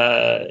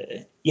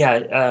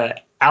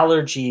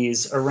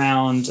allergies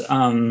around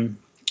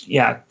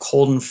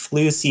cold and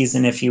flu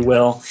season, if you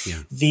will. Yeah.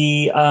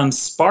 The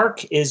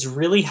Spark is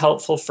really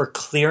helpful for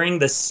clearing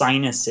the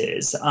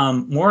sinuses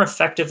more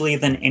effectively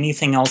than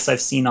anything else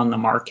I've seen on the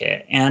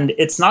market. And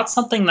it's not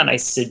something that I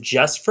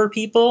suggest for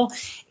people.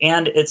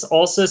 And it's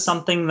also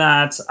something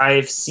that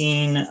I've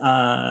seen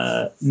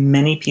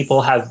many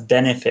people have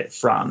benefit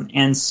from.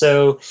 And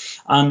so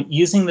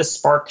using the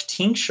Spark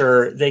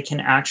tincture, they can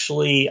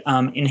actually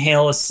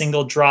inhale a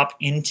single drop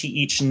into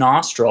each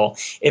nostril.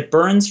 It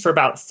burns for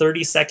about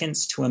 30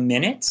 seconds to a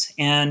minute.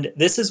 And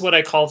this is what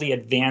I call the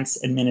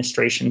advanced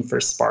administration for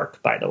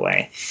Spark, by the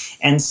way.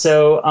 And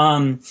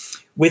so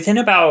within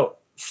about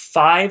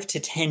 5 to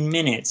 10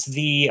 minutes,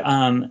 the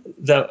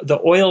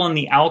oil and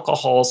the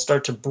alcohol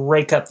start to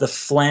break up the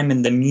phlegm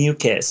and the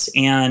mucus.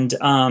 And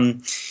I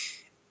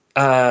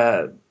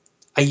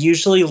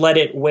usually let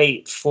it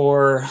wait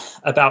for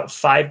about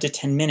 5 to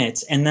 10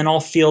 minutes, and then I'll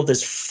feel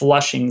this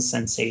flushing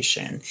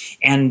sensation.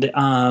 And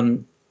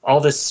all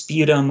the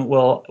sputum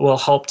will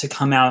help to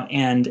come out,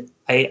 and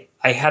I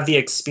have the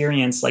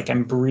experience like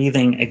I'm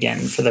breathing again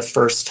for the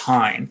first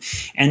time.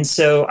 And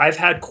so I've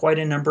had quite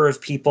a number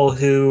of people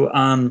who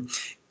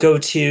go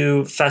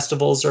to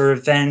festivals or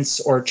events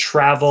or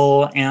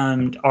travel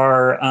and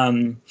are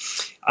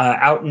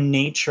out in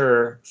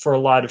nature for a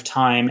lot of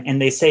time.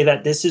 And they say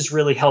that this is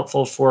really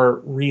helpful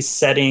for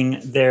resetting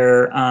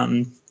their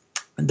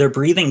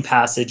breathing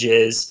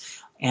passages.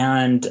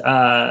 And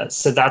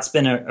so that's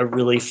been a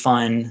really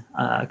fun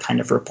kind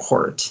of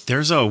report.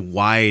 There's a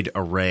wide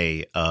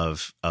array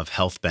of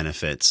health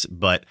benefits,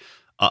 but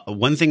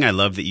one thing I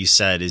love that you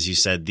said is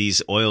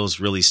these oils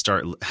really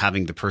start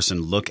having the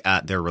person look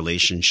at their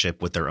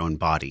relationship with their own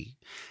body.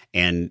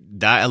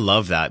 And I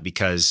love that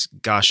because,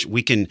 gosh,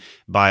 we can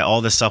buy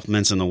all the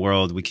supplements in the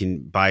world. We can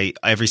buy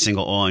every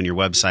single oil on your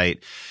website.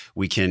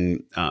 We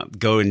can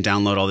go and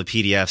download all the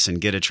PDFs and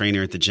get a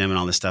trainer at the gym and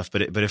all this stuff.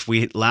 But if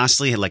we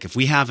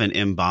haven't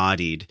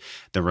embodied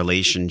the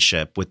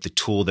relationship with the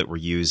tool that we're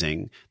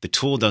using, the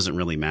tool doesn't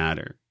really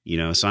matter.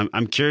 So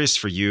I'm curious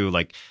for you,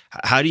 like,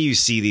 how do you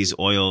see these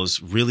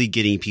oils really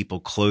getting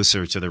people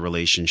closer to the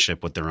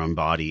relationship with their own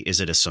body?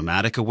 Is it a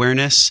somatic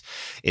awareness?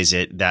 Is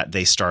it that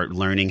they start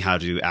learning how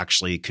to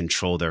actually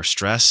control their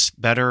stress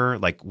better?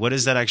 Like, what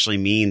does that actually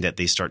mean that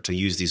they start to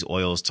use these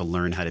oils to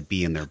learn how to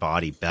be in their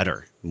body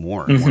better,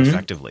 more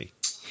effectively?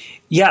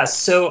 Yeah,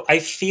 so I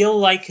feel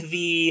like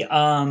the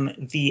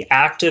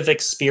active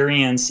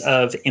experience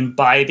of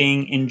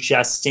imbibing,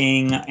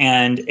 ingesting,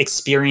 and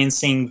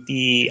experiencing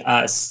the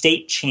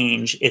state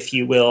change, if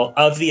you will,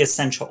 of the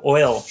essential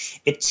oil,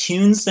 it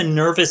tunes the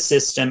nervous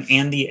system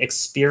and the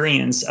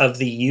experience of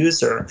the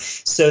user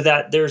so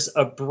that there's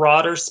a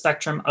broader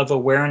spectrum of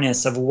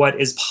awareness of what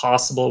is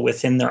possible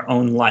within their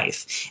own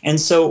life. And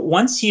so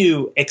once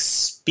you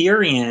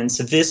experience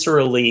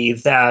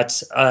viscerally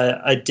that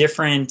a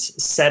different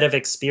set of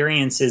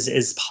experiences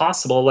is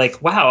possible,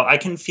 like, wow, I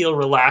can feel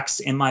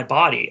relaxed in my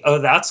body. Oh,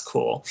 that's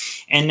cool.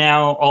 And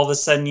now all of a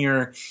sudden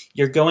you're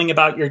going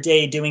about your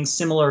day doing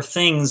similar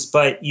things,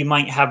 but you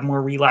might have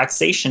more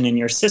relaxation in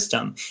your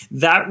system.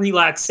 That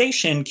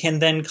relaxation can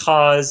then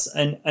cause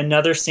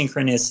another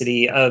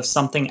synchronicity of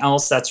something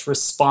else that's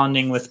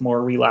responding with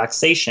more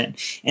relaxation.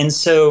 And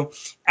so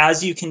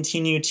as you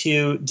continue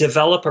to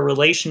develop a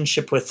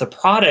relationship with the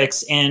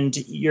products and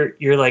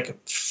you're like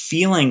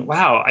feeling,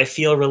 wow, I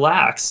feel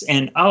relaxed,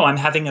 and oh, I'm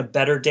having a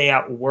better day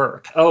at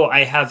work. Oh,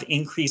 I have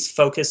increased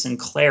focus and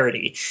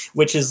clarity,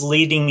 which is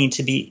leading me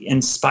to be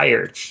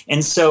inspired.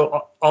 And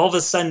so all of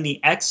a sudden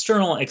the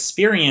external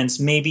experience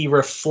may be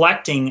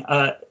reflecting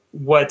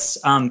what's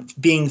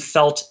being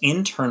felt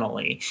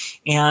internally.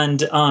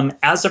 And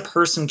as a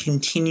person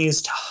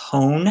continues to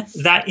hone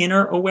that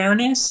inner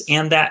awareness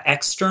and that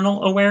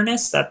external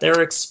awareness that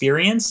they're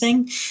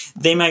experiencing,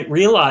 they might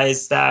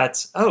realize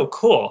that, oh,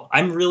 cool,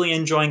 I'm really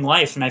enjoying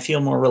life and I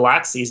feel more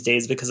relaxed these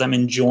days because I'm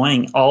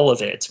enjoying all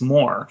of it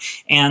more.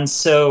 And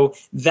so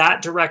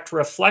that direct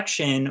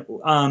reflection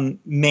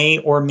may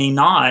or may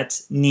not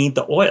need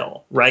the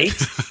oil, right?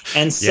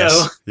 And so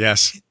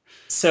yes.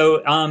 So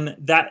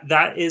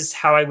that is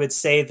how I would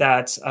say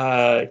that,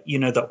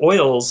 the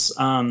oils,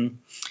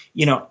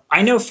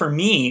 I know for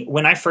me,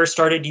 when I first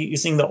started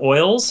using the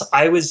oils,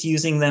 I was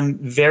using them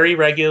very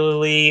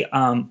regularly,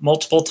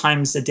 multiple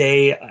times a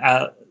day,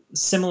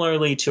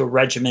 similarly to a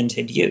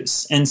regimented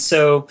use. And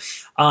so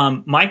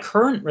my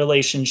current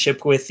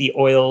relationship with the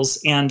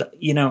oils, and,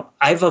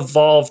 I've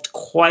evolved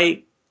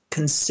quite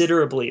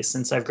considerably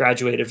since I've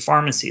graduated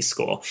pharmacy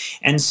school.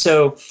 And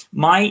so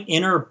my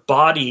inner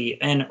body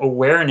and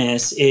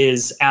awareness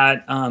is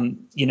at,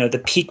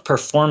 the peak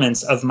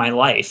performance of my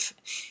life.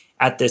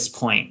 at this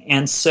point.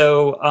 And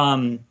so,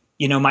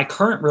 my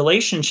current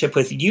relationship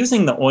with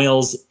using the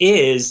oils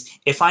is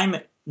if I'm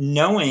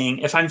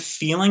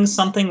feeling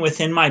something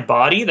within my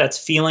body that's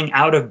feeling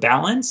out of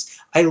balance,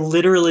 I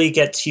literally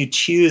get to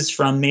choose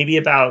from maybe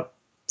about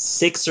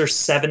 600 or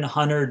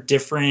 700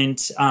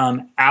 different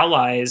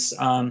allies,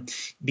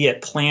 be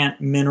it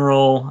plant,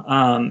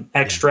 mineral,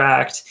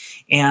 extract,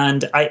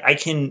 and I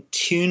can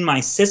tune my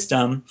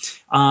system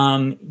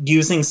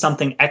using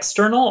something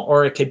external,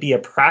 or it could be a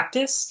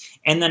practice,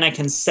 and then I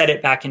can set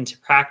it back into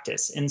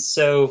practice. And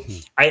so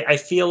I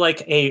feel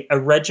like a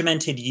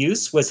regimented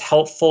use was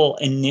helpful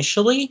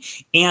initially,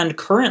 and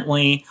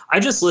currently I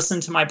just listen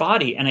to my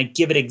body and I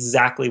give it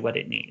exactly what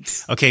it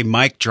needs. Okay,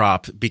 mic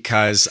drop,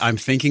 because I'm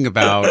thinking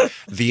about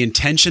the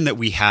intention that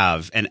we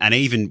have, and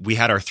we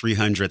had our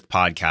 300th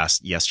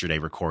podcast yesterday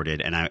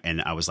recorded,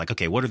 and I was like,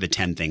 okay, what are the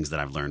 10 things that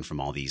I've learned from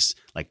all these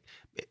like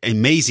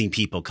amazing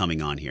people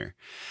coming on here?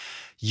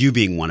 You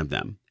being one of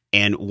them.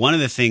 And one of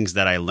the things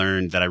that I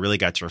learned that I really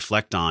got to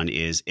reflect on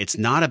is it's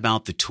not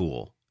about the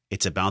tool.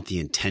 It's about the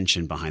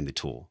intention behind the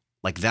tool.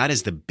 Like that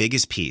is the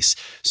biggest piece.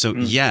 So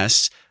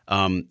yes,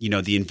 the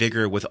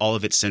Invigor with all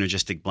of its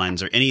synergistic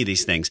blends or any of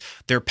these things,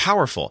 they're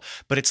powerful,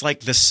 but it's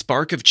like the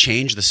spark of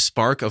change, the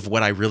spark of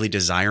what I really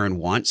desire and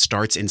want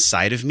starts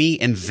inside of me.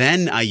 And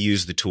then I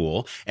use the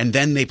tool and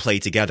then they play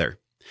together.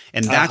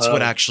 And that's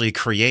what actually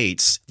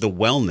creates the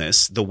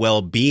wellness, the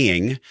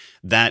well-being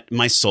that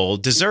my soul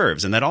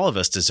deserves and that all of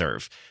us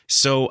deserve.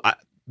 So,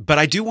 but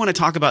I do want to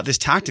talk about this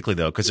tactically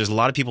though, because there's a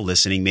lot of people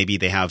listening. Maybe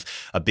they have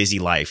a busy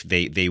life.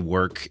 They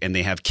work and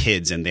they have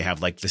kids and they have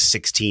like the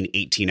 16,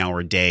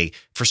 18-hour day.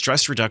 For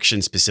stress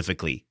reduction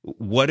specifically,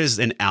 what is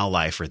an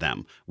ally for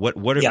them?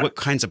 What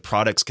kinds of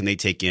products can they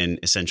take in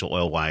essential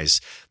oil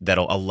wise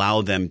that'll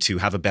allow them to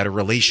have a better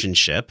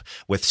relationship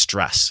with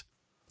stress?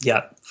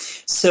 Yeah.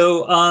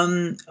 So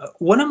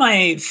one of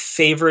my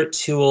favorite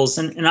tools,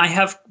 and I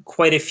have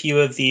quite a few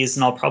of these,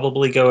 and I'll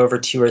probably go over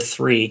 2 or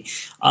 3.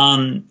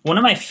 One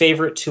of my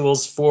favorite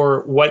tools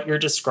for what you're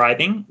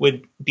describing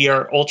would be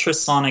our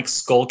ultrasonic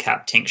skull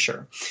cap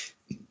tincture.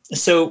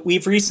 So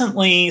we've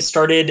recently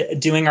started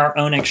doing our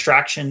own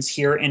extractions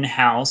here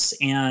in-house,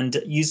 and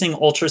using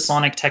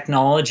ultrasonic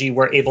technology,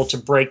 we're able to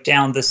break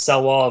down the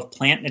cell wall of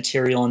plant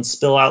material and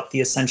spill out the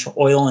essential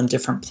oil and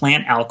different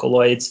plant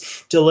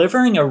alkaloids,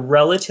 delivering a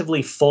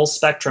relatively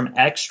full-spectrum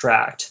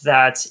extract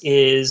that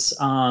is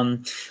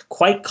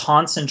quite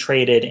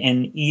concentrated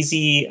and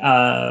easy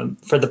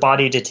for the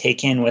body to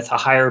take in with a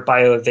higher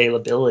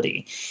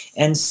bioavailability.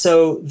 And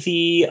so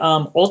the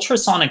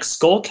ultrasonic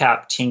skull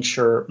cap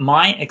tincture,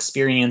 my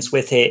experience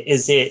with it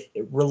is it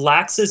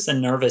relaxes the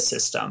nervous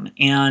system.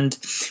 And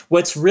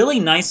what's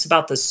really nice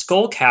about the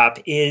skull cap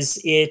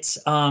is it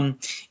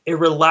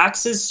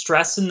relaxes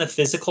stress in the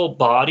physical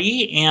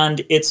body,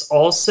 and it's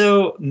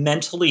also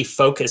mentally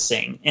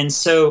focusing. And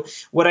so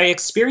what I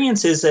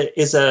experience is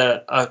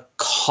a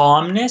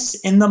calmness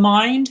in the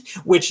mind,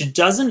 which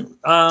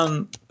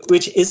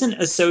isn't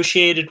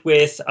associated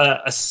with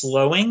a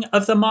slowing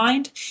of the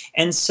mind.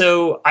 And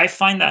so I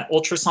find that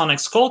ultrasonic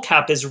skull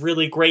cap is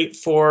really great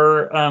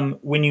for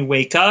when you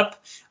wake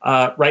up.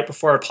 Right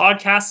before a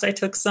podcast, I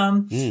took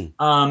some.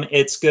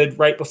 It's good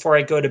right before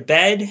I go to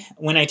bed.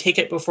 When I take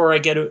it before I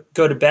go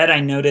to bed, I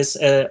notice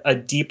a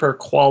deeper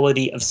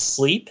quality of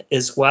sleep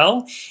as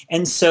well.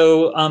 And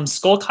so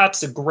skull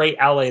cap's a great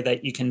ally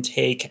that you can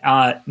take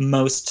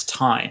most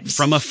times.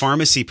 From a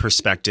pharmacy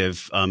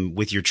perspective,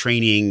 with your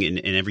training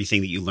and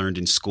everything that you learned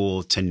in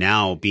school to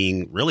now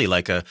being really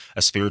like a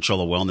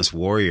spiritual, a wellness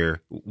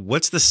warrior,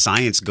 what's the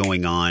science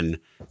going on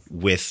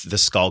with the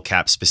skull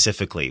cap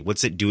specifically?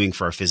 What's it doing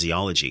for our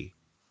physiology?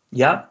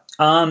 Yeah.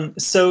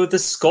 So the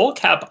skull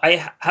cap,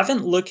 I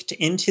haven't looked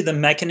into the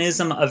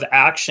mechanism of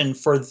action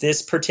for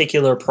this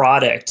particular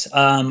product.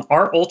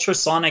 Our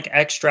ultrasonic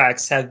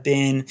extracts have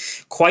been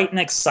quite an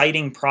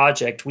exciting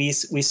project. We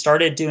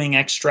started doing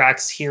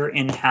extracts here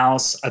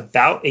in-house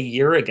about a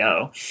year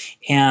ago,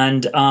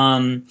 and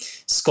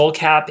skull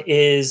cap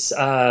is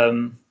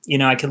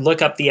I could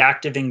look up the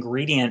active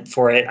ingredient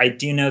for it. I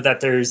do know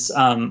that there's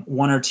 1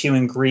 or 2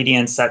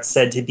 ingredients that's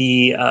said to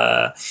be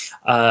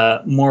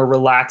more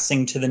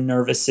relaxing to the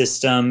nervous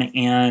system,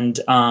 and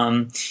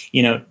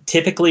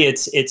typically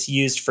it's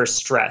used for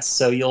stress.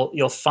 So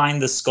you'll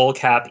find the skull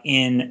cap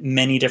in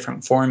many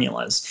different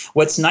formulas.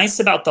 What's nice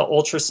about the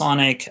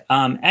ultrasonic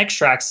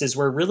extracts is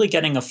we're really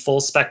getting a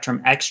full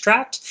spectrum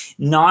extract,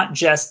 not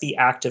just the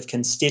active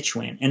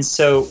constituent. And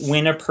so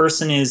when a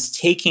person is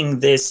taking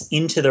this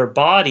into their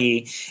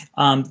body,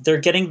 they're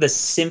getting the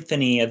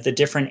symphony of the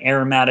different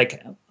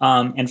aromatic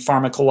and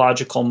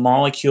pharmacological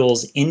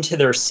molecules into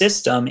their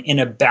system in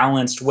a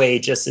balanced way,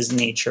 just as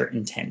nature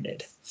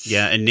intended.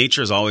 Yeah, and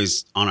nature is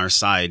always on our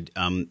side,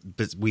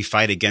 but we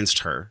fight against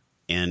her.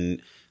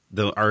 And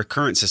our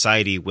current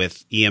society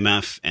with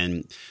EMF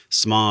and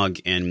smog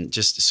and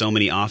just so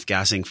many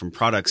off-gassing from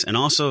products, and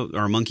also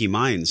our monkey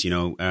minds,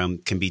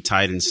 can be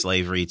tied in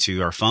slavery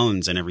to our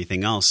phones and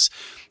everything else.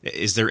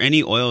 Is there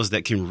any oils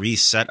that can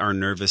reset our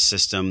nervous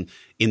system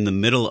in the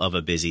middle of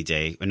a busy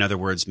day? In other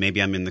words,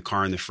 maybe I'm in the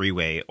car on the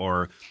freeway,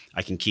 or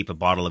I can keep a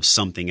bottle of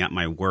something at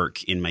my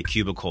work, in my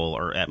cubicle,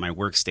 or at my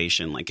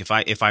workstation. Like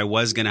if I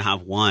was going to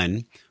have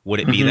one, would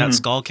it be that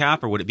skull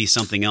cap, or would it be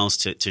something else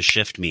to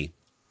shift me?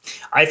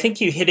 I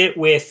think you hit it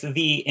with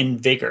the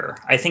Invigor.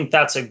 I think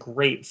that's a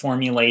great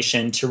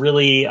formulation to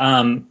really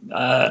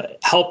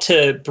help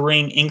to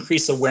bring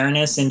increased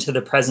awareness into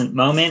the present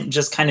moment,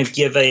 just kind of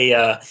give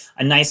a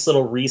nice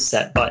little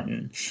reset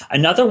button.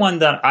 Another one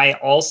that I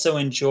also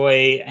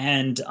enjoy,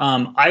 and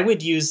I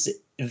would use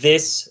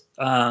this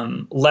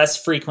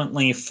less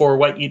frequently for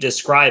what you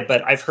described,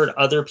 but I've heard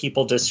other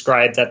people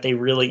describe that they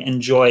really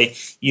enjoy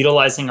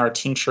utilizing our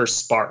tincture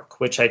Spark,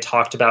 which I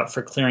talked about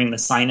for clearing the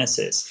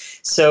sinuses.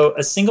 So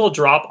a single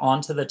drop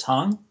onto the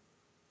tongue,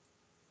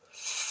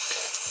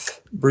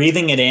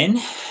 breathing it in.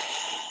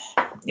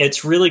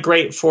 It's really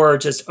great for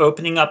just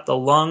opening up the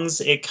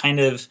lungs. It kind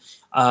of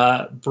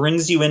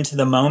brings you into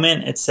the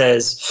moment. It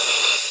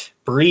says,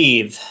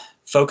 breathe,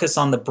 focus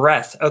on the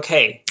breath.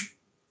 Okay.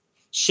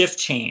 Shift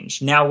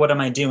change. Now what am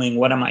I doing?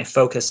 What am I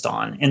focused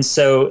on? And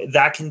so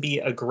that can be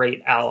a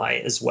great ally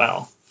as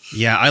well.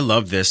 Yeah, I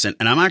love this. And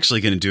I'm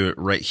actually going to do it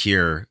right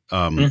here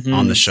on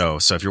the show.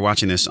 So if you're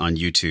watching this on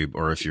YouTube,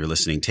 or if you're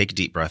listening, take a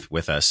deep breath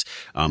with us.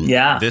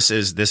 This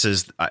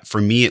is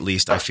for me, at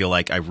least, I feel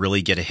like I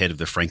really get a hit of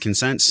the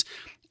frankincense.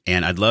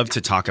 And I'd love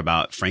to talk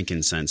about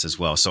frankincense as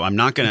well. So I'm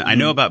not going to, I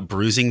know about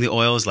bruising the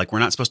oils. Like, we're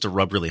not supposed to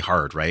rub really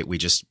hard, right? We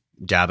just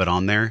dab it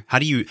on there. How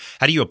do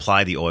you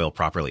apply the oil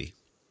properly?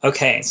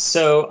 Okay,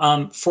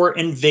 so for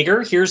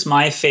Invigor, here's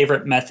my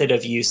favorite method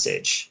of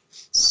usage.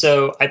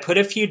 So I put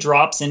a few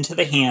drops into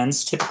the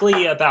hands,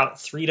 typically about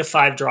 3 to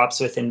 5 drops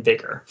with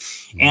Invigor.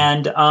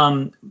 And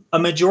a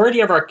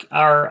majority of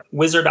our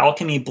Wizard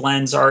Alchemy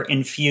blends are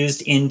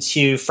infused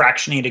into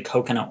fractionated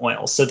coconut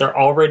oil, so they're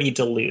already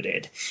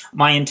diluted.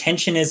 My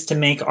intention is to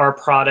make our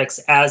products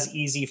as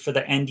easy for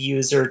the end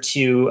user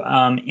to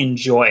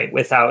enjoy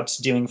without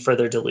doing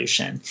further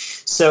dilution.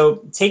 So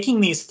taking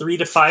these 3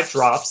 to 5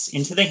 drops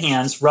into the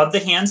hands, rub the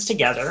hands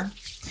together.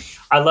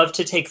 I love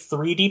to take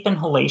 3 deep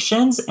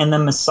inhalations and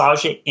then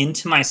massage it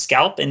into my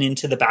scalp and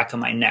into the back of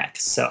my neck.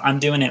 So I'm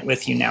doing it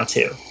with you now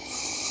too.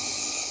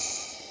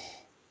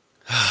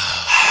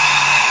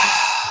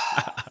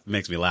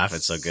 Makes me laugh.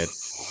 It's so good.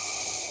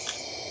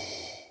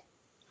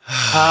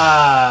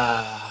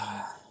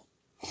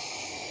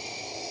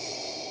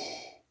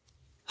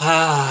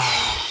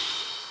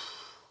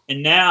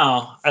 And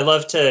now I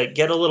love to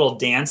get a little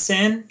dance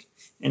in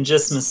and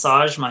just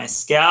massage my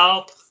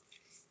scalp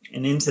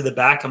and into the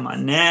back of my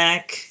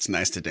neck. It's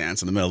nice to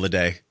dance in the middle of the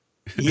day.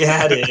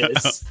 Yeah, it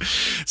is.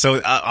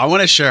 So I want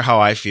to share how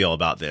I feel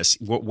about this.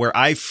 Where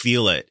I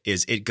feel it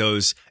is it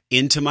goes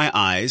into my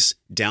eyes,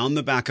 down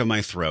the back of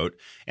my throat,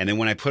 and then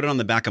when I put it on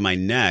the back of my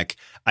neck,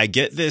 I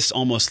get this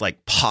almost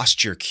like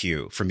posture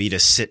cue for me to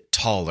sit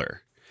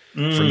taller,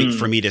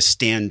 for me to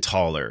stand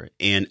taller.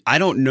 And I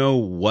don't know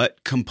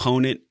what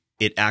component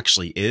it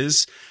actually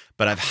is,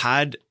 but I've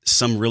had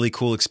some really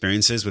cool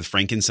experiences with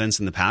frankincense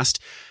in the past.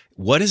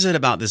 What is it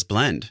about this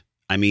blend?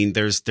 I mean,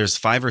 there's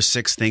 5 or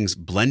 6 things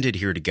blended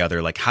here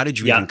together. Like, how did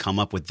you even come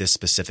up with this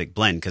specific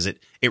blend? Because it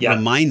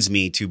reminds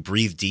me to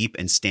breathe deep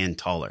and stand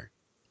taller.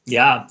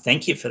 Yeah,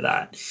 thank you for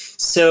that.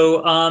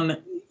 So,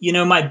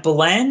 my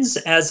blends,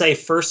 as I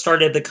first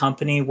started the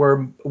company,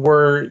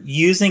 were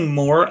using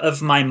more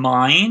of my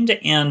mind,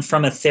 and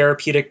from a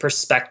therapeutic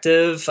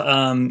perspective,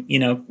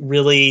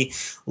 really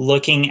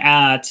looking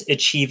at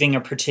achieving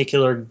a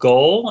particular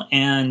goal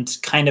and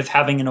kind of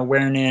having an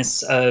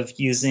awareness of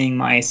using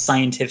my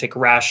scientific,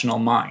 rational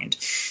mind.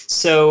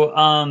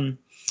 So,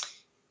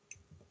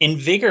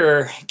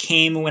 Invigor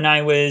came when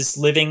I was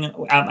living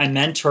at my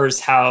mentor's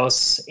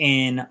house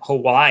in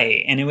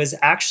Hawaii, and it was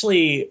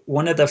actually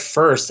one of the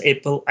first,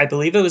 I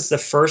believe it was the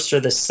first or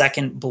the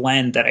second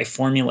blend that I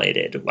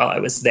formulated while I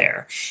was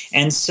there.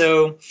 And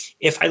so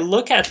if I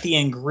look at the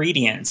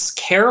ingredients,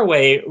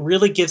 caraway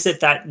really gives it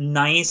that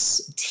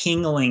nice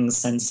tingling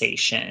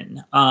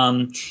sensation,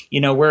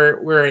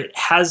 where it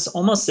has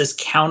almost this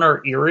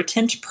counter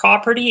irritant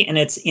property, and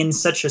it's in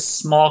such a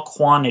small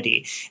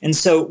quantity. And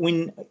so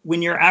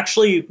when you're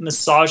actually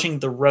massaging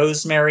the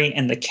rosemary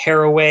and the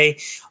caraway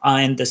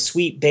and the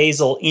sweet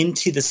basil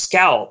into the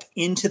scalp,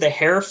 into the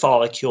hair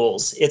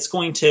follicles, it's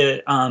going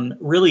to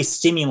really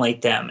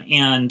stimulate them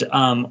and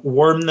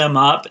warm them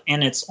up,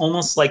 and it's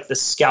almost like the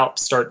scalp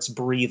starts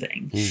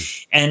breathing.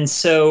 And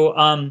so,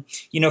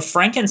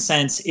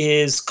 frankincense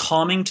is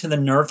calming to the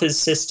nervous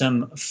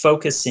system,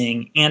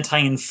 focusing,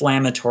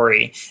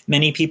 anti-inflammatory.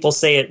 Many people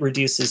say it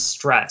reduces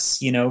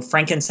stress.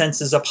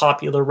 Frankincense is a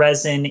popular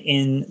resin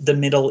in the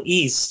Middle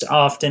East.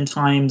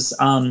 Oftentimes,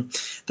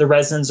 the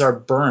resins are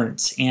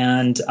burnt,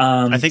 and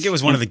I think it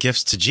was one of the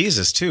gifts to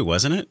Jesus too,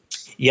 wasn't it?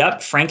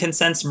 Yep,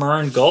 frankincense,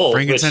 myrrh, and gold.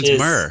 Frankincense, which is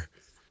myrrh.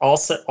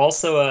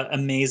 Also an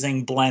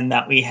amazing blend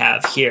that we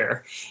have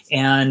here,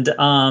 and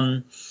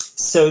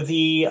So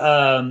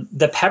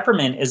the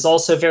peppermint is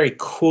also very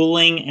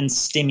cooling and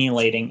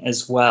stimulating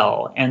as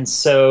well. And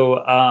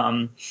so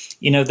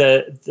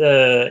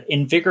the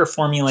Invigor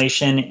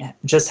formulation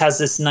just has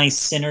this nice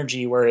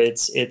synergy where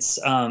it's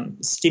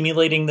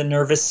stimulating the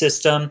nervous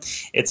system.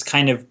 It's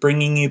kind of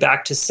bringing you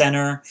back to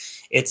center.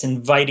 It's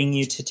inviting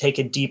you to take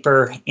a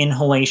deeper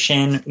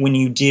inhalation. When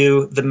you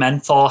do, the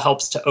menthol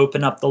helps to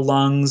open up the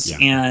lungs. Yeah.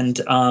 And,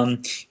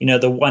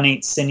 the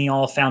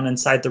 1,8-cineol found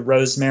inside the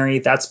rosemary,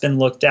 that's been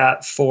looked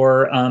at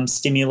for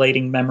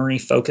stimulating memory,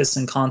 focus,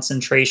 and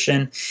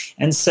concentration.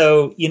 And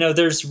so,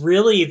 there's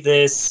really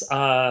this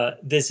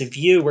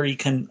view where you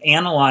can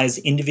analyze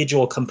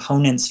individual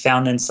components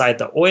found inside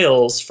the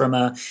oils from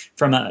a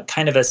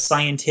kind of a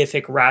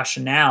scientific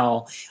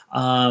rationale,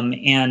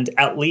 and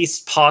at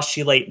least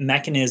postulate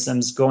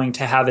mechanisms going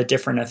to have a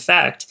different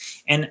effect.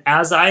 And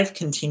as I've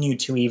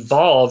continued to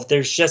evolve,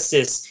 there's just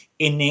this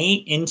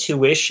innate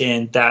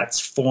intuition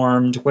that's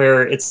formed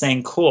where it's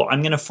saying, cool,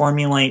 I'm going to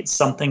formulate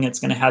something that's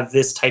going to have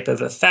this type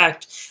of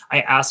effect.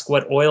 I ask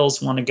what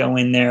oils want to go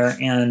in there,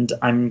 and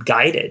I'm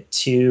guided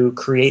to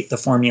create the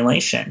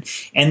formulation.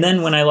 And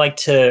then when I like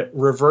to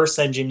reverse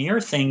engineer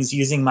things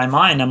using my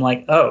mind, I'm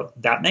like, oh,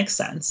 that makes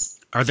sense.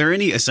 Are there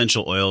any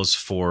essential oils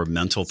for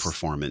mental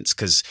performance?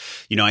 Because,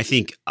 I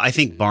think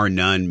bar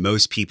none,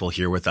 most people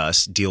here with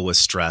us deal with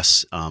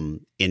stress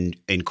in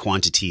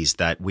quantities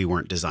that we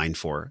weren't designed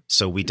for.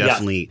 So we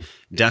definitely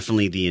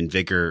the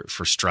Invigor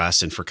for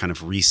stress and for kind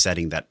of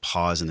resetting that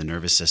pause in the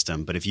nervous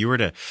system. But if you were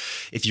to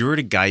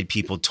guide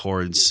people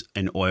towards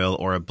an oil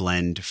or a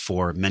blend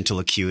for mental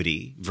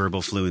acuity,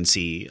 verbal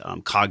fluency,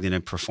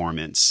 cognitive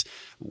performance,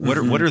 what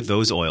are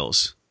those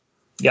oils?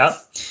 Yeah.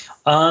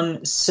 One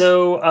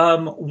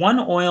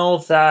oil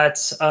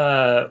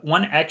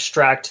one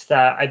extract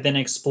that I've been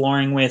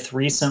exploring with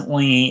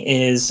recently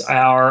is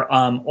our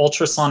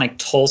ultrasonic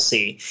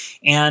Tulsi.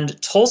 And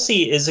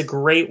Tulsi is a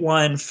great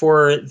one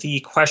for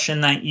the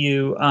question that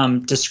you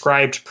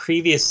described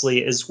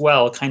previously as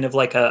well, kind of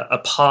like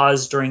a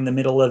pause during the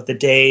middle of the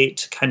day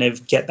to kind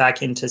of get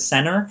back into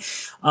center.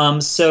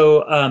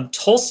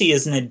 Tulsi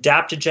is an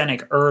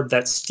adaptogenic herb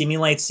that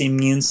stimulates the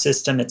immune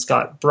system. It's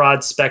got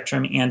broad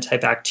spectrum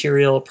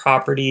antibacterial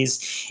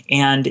properties,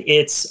 and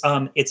it's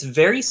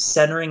very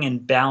centering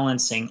and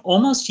balancing,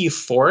 almost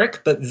euphoric,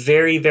 but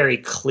very, very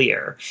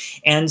clear.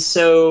 And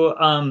so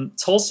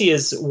Tulsi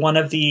is one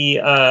of the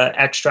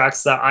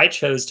extracts that I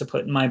chose to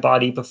put in my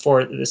body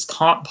before this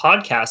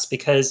podcast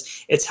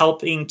because it's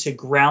helping to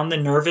ground the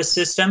nervous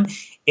system.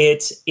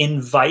 It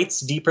invites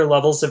deeper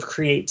levels of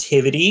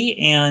creativity,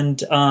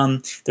 and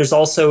there's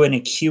also an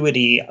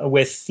acuity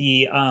with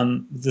the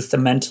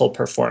mental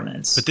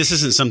performance. But this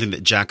isn't something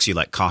that jacks you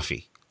like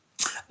coffee.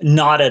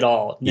 Not at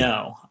all.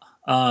 No.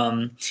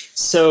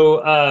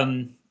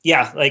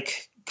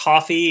 Like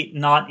coffee,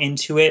 not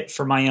into it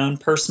for my own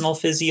personal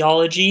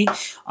physiology.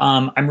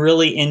 I'm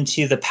really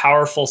into the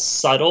powerful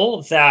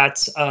subtle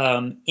that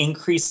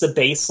increase the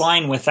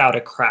baseline without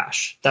a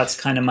crash. That's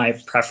kind of my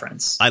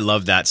preference. I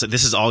love that. So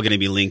this is all going to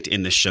be linked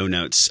in the show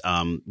notes,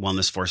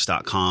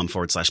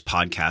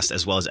 wellnessforce.com/podcast,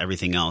 as well as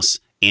everything else.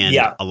 And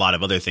a lot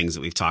of other things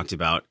that we've talked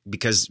about,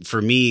 because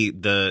for me,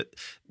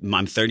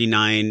 I'm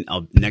 39.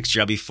 Next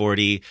year I'll be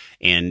 40,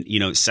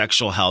 and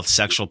sexual health,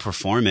 sexual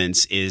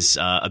performance is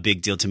a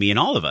big deal to me and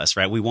all of us,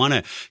 right? We want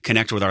to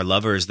connect with our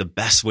lovers the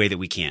best way that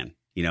we can,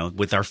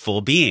 with our full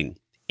being.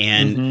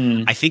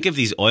 And I think of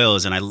these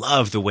oils, and I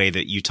love the way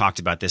that you talked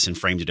about this and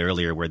framed it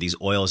earlier, where these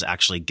oils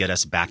actually get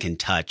us back in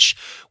touch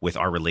with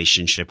our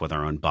relationship with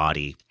our own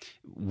body.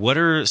 What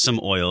are some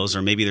oils,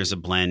 or maybe there's a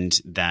blend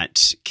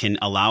that can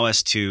allow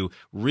us to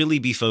really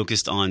be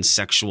focused on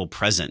sexual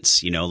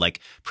presence,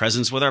 like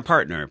presence with our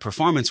partner,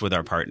 performance with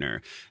our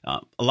partner?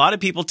 A lot of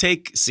people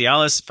take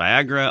Cialis,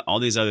 Viagra, all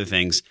these other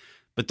things,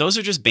 but those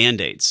are just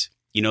Band-Aids.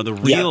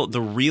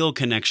 The real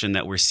connection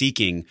that we're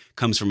seeking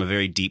comes from a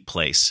very deep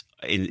place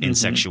in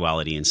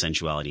sexuality and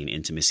sensuality and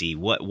intimacy.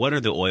 What are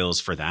the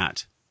oils for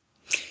that?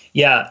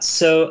 Yeah,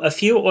 so a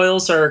few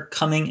oils are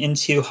coming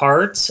into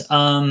heart.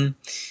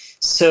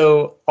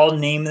 So I'll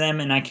name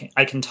them, and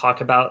I can talk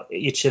about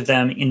each of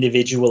them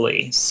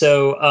individually.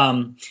 So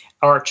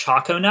our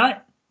Choco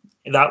Nut,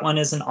 that one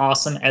is an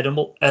awesome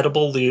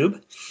edible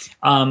lube.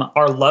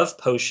 Our Love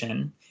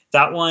Potion,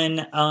 that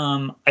one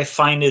I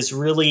find is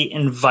really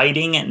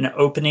inviting and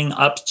opening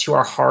up to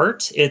our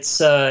heart.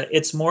 It's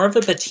more of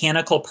a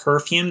botanical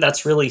perfume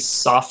that's really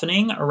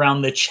softening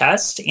around the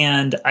chest,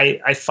 and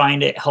I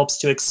find it helps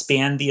to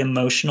expand the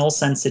emotional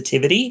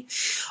sensitivity.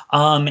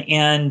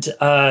 And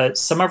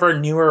some of our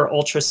newer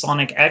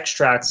ultrasonic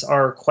extracts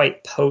are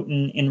quite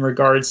potent in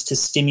regards to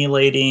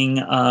stimulating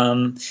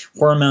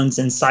hormones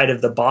inside of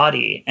the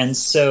body. And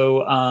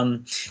so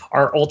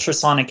our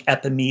ultrasonic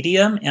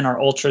epimedium and our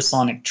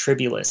ultrasonic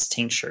tribulus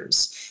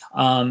tinctures.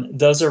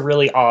 Those are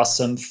really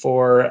awesome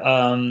for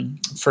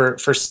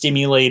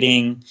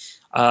stimulating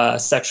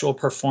sexual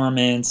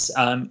performance,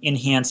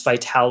 enhanced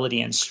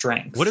vitality and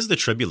strength. What does the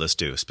tribulus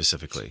do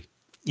specifically?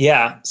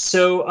 Yeah,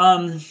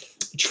 so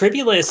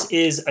tribulus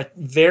is a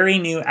very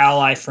new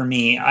ally for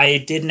me. I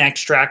did an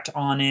extract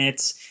on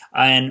it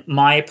And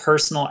my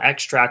personal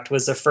extract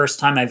was the first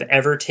time I've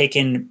ever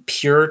taken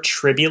pure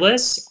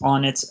Tribulus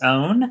on its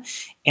own.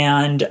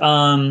 And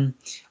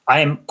I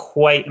am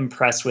quite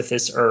impressed with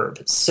this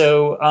herb.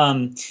 So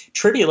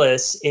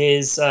Tribulus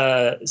is,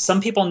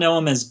 some people know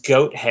them as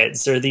goat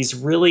heads. They're these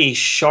really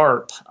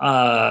sharp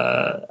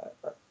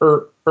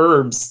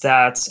herbs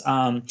that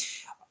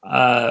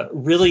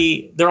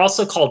really, they're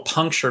also called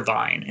puncture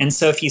vine. And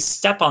so if you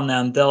step on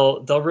them,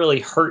 they'll really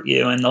hurt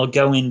you and they'll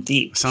go in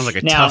deep. Sounds like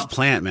a tough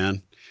plant,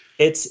 man.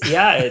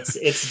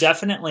 It's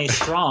definitely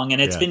strong,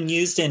 and it's been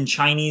used in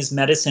Chinese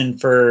medicine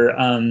for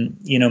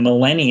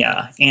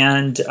millennia,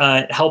 and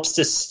it helps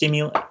to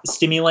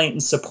stimulate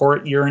and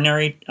support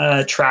urinary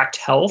tract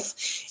health,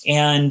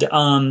 and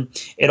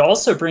it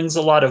also brings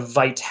a lot of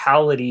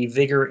vitality,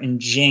 vigor, and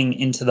jing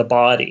into the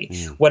body.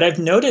 Mm. What I've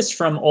noticed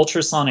from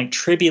ultrasonic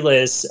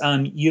Tribulus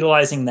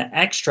utilizing the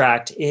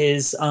extract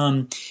is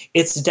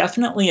it's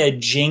definitely a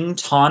jing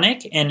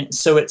tonic, and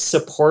so it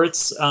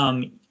supports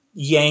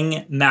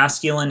yang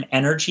masculine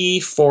energy,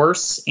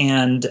 force,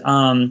 and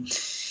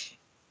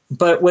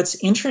but what's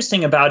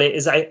interesting about it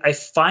is I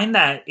find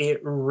that it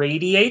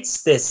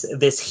radiates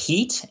this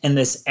heat and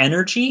this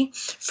energy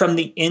from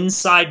the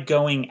inside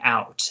going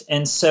out.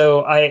 And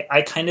so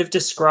I kind of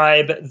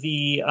describe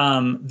the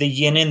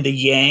yin and the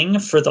yang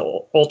for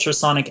the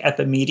ultrasonic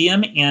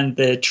epimedium and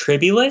the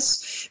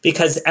Tribulus,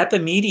 because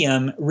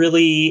epimedium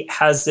really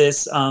has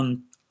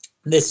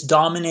this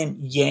dominant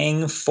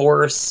yang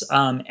force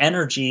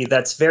energy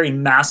that's very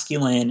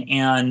masculine,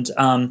 and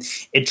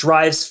it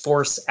drives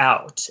force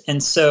out.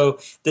 And so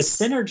the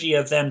synergy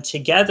of them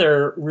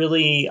together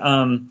really,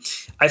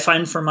 I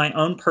find for my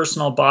own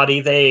personal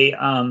body, they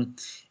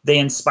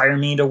inspire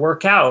me to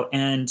work out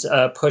and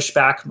push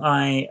back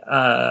my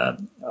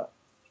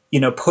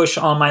push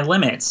on my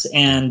limits,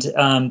 and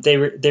they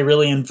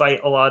really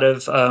invite a lot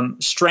of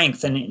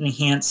strength and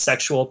enhanced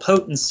sexual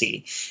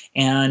potency,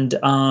 and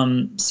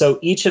so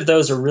each of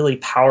those are really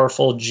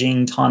powerful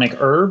jing tonic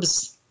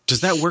herbs.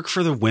 Does that work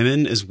for the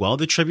women as well,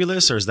 the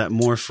Tribulus, or is that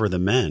more for the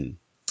men?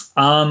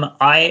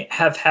 I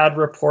have had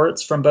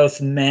reports from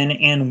both men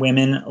and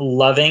women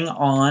loving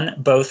on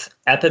both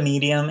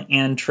epimedium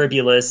and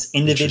Tribulus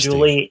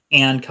individually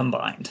and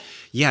combined.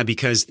 Yeah,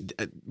 because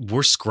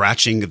we're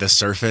scratching the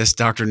surface,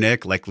 Dr.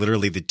 Nick, like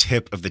literally the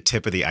tip of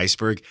the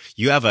iceberg.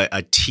 You have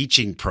a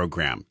teaching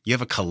program. You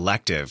have a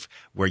collective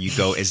where you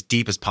go as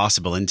deep as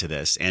possible into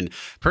this. And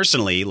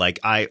personally, like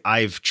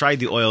I've tried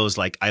the oils,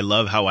 like I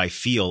love how I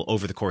feel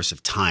over the course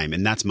of time.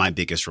 And that's my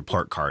biggest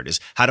report card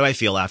is how do I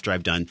feel after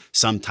I've done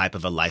some type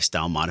of a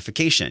lifestyle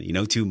modification?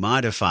 To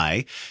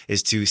modify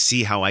is to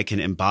see how I can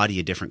embody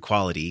a different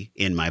quality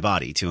in my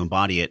body, to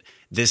embody it.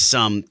 This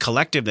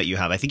collective that you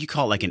have, I think you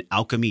call it like an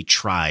alchemy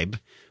tribe.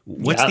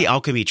 What's the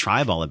alchemy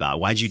tribe all about?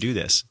 Why'd you do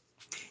this?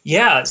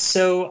 Yeah,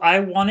 so I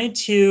wanted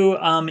to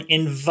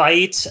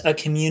invite a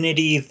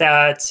community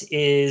that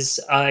is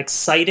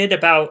excited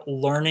about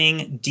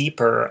learning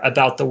deeper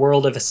about the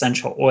world of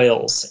essential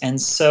oils. And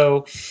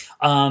so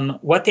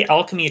what the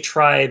Alchemy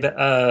Tribe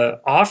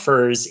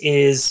offers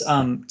is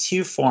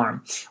two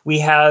form. We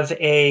have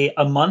a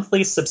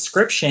monthly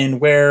subscription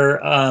where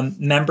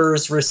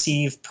members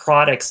receive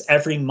products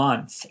every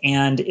month,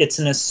 and it's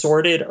an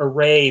assorted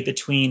array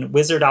between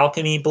Wizard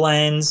Alchemy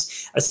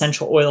blends,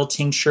 essential oil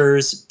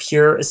tinctures,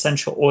 pure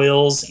essential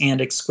oils, and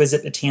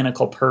exquisite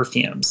botanical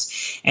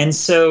perfumes. And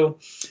so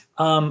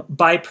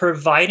by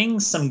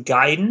providing some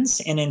guidance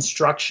and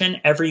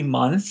instruction every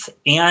month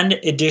and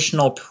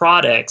additional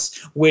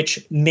products,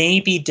 which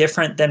may be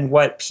different than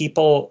what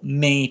people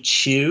may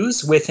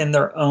choose within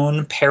their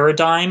own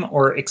paradigm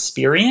or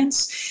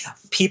experience,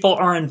 people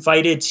are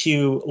invited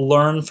to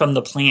learn from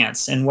the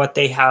plants and what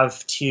they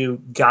have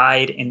to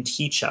guide and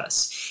teach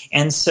us.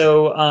 And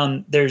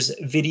so there's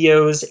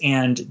videos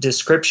and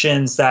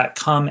descriptions that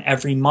come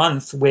every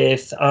month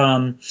with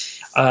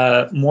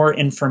more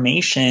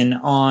information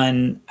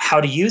on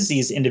how to use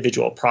these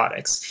individual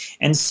products.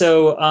 And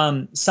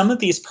so some of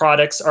these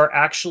products are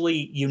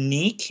actually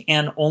unique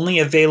and only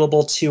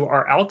available to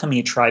our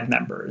Alchemy Tribe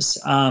members.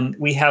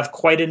 We have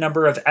quite a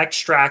number of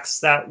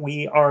extracts that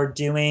we are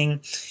doing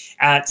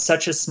at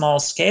such a small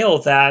scale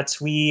that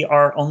we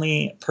are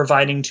only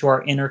providing to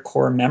our inner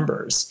core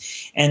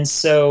members. And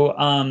so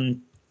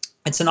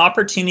it's an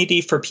opportunity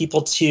for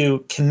people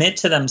to commit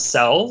to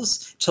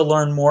themselves, to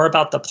learn more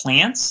about the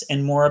plants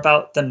and more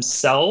about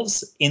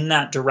themselves in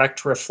that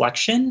direct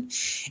reflection.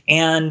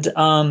 And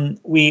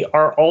we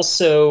are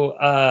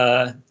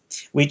also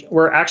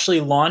we're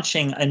actually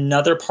launching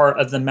another part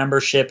of the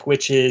membership,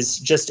 which is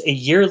just a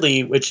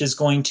yearly, which is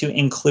going to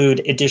include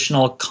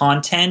additional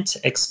content,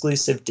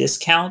 exclusive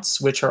discounts,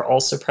 which are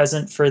also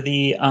present for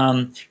the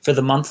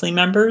monthly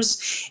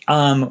members,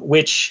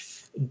 which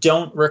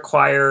don't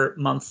require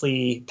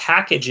monthly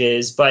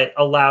packages, but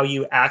allow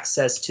you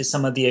access to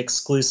some of the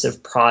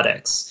exclusive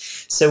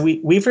products. So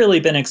we've really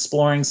been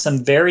exploring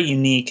some very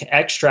unique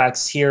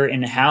extracts here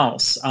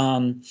in-house.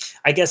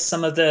 I guess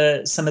some of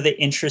the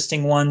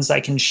interesting ones I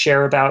can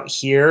share about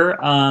here.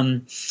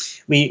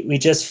 We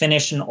just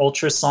finished an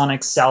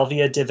ultrasonic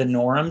Salvia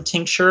divinorum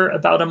tincture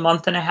about a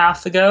month and a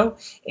half ago,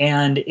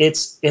 and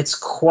it's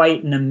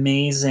quite an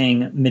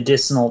amazing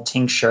medicinal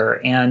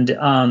tincture. And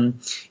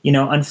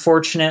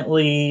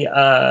unfortunately,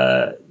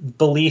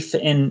 belief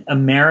in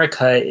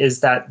America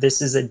is that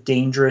this is a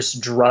dangerous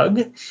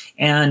drug,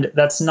 and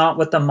that's not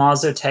what the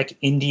Mazotec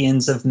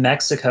Indians of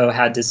Mexico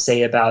had to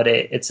say about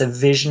it. It's a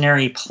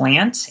visionary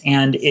plant,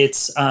 and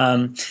it's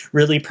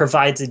really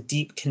provides a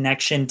deep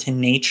connection to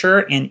nature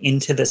and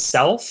into the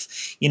self.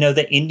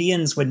 The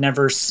Indians would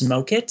never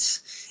smoke it.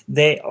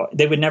 They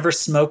would never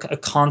smoke a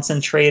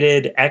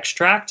concentrated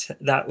extract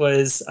that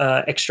was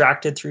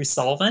extracted through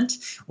solvent.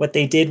 What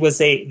they did was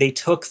they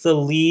took the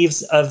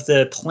leaves of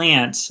the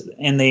plant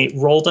and they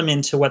rolled them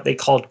into what they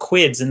called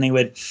quids, and they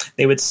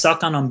would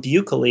suck on them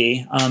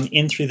buccally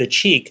in through the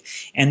cheek,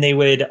 and they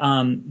would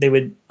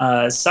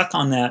suck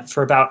on that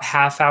for about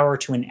half hour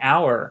to an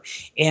hour.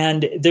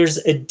 And there's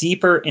a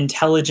deeper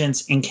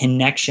intelligence and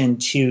connection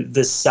to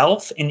the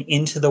self and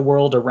into the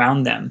world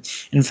around them.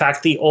 In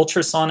fact, the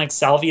ultrasonic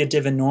Salvia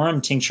divinorum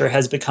tincture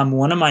has become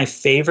one of my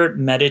favorite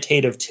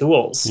meditative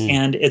tools.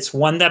 And it's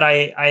one that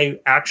I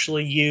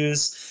actually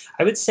use,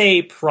 I would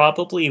say,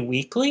 probably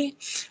weekly.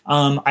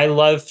 I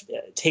love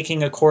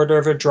taking a quarter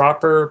of a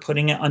dropper,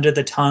 putting it under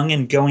the tongue,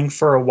 and going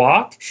for a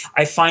walk.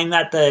 I find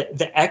that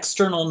the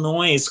external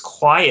noise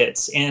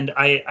quiets, and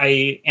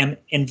I am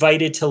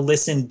invited to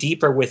listen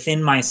deeper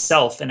within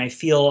myself, and I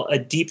feel a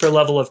deeper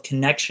level of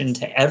connection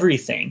to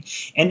everything.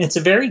 And it's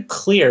very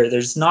clear.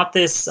 There's not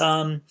this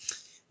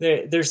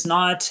there's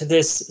not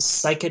this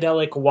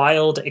psychedelic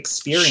wild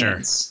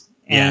experience.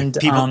 Sure. And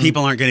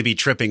people aren't going to be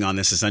tripping on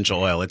this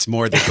essential oil. It's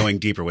more they're going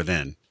deeper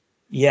within.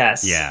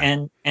 Yes. Yeah.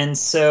 And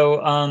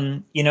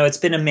so it's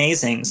been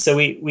amazing. So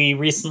we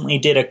recently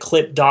did a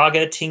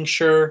Klipdaga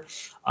tincture.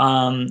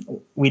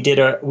 We did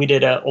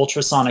a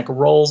ultrasonic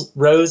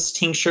rose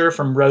tincture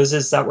from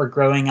roses that were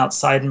growing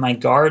outside in my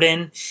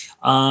garden.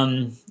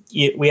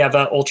 We have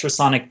an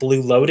ultrasonic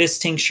blue lotus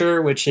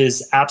tincture, which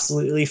is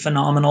absolutely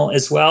phenomenal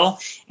as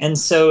well. And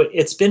so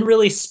it's been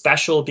really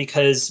special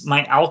because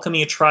my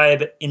alchemy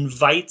tribe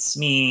invites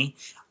me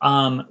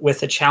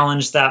with a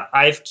challenge that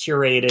I've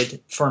curated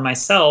for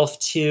myself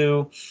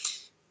to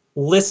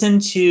listen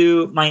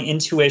to my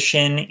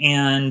intuition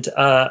and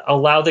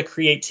allow the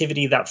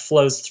creativity that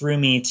flows through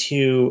me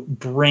to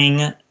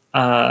bring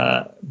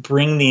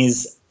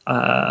these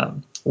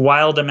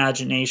wild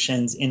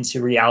imaginations into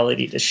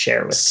reality to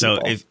share with people. So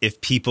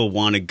if people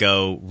want to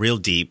go real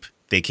deep,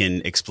 they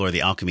can explore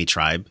the Alchemy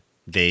Tribe.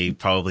 They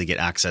probably get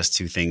access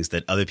to things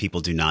that other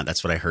people do not.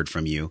 That's what I heard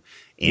from you.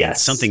 And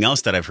yes. Something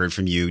else that I've heard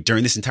from you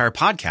during this entire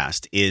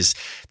podcast is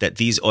that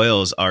these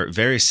oils are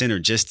very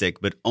synergistic,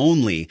 but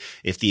only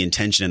if the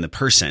intention and the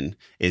person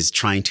is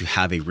trying to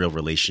have a real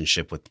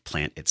relationship with the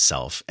plant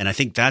itself. And I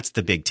think that's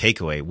the big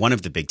takeaway. One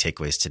of the big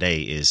takeaways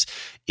today is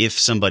if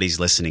somebody's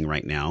listening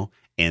right now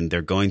and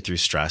they're going through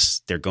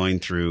stress, they're going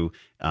through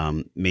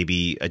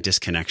maybe a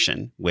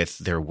disconnection with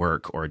their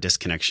work or a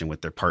disconnection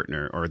with their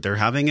partner, or they're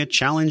having a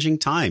challenging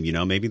time.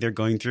 Maybe they're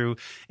going through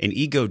an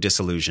ego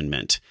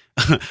disillusionment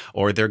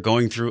or they're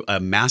going through a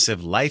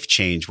massive life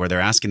change where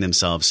they're asking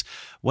themselves,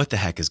 what the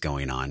heck is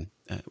going on?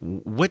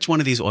 Which one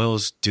of these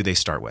oils do they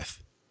start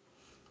with?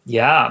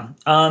 Yeah.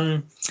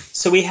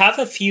 So we have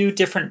a few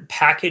different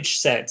package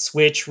sets,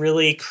 which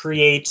really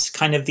create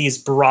kind of these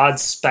broad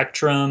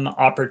spectrum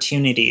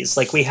opportunities.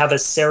 Like we have a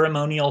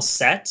ceremonial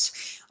set.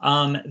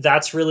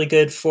 That's really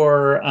good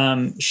for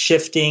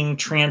shifting,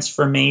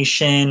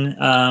 transformation,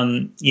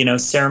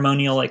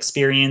 ceremonial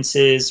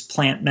experiences,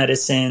 plant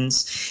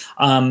medicines.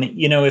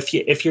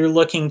 If you're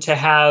looking to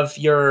have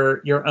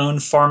your own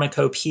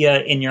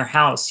pharmacopoeia in your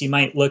house, you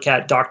might look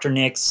at Dr.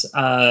 Nick's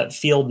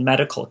field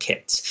medical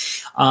kit.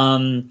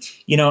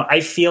 I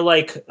feel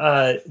like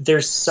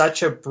there's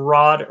such a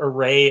broad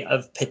array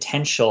of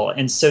potential,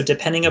 and so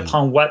depending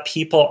upon what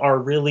people are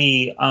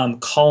really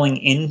calling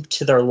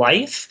into their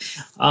life,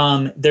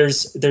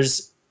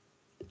 there's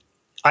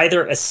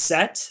either a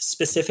set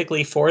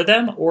specifically for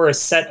them or a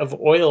set of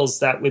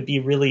oils that would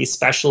be really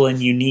special and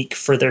unique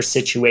for their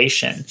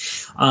situation.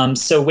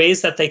 So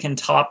ways that they can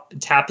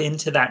tap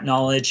into that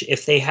knowledge,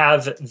 if they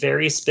have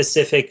very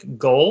specific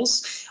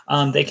goals,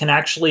 they can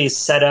actually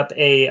set up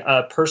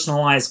a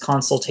personalized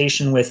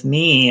consultation with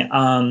me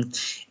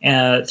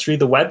through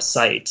the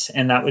website,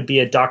 and that would be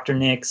a Dr.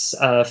 Nick's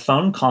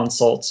phone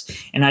consult.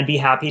 And I'd be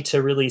happy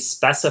to really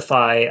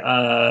specify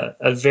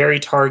a very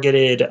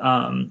targeted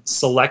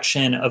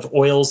selection of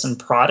oils and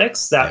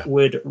products that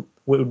would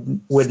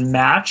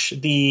match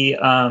the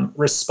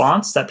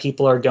response that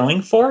people are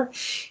going for.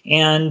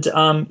 And,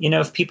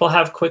 if people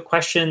have quick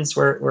questions,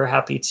 we're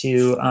happy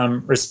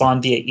to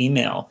respond via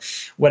email.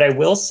 What I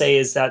will say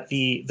is that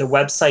the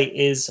website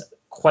is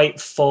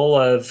quite full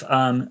of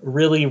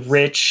really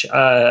rich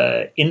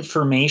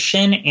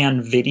information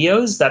and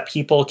videos that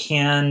people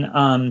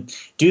can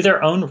do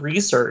their own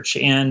research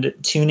and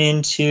tune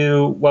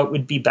into what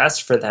would be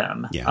best for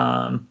them.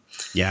 Yeah.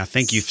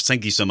 Thank you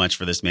so much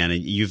for this, man.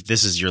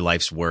 This is your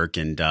life's work,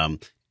 and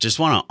just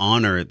want to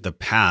honor the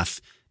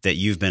path that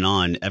you've been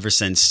on ever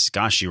since,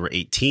 gosh, you were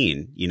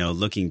 18.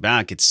 Looking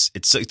back, it's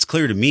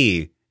clear to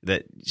me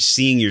that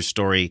seeing your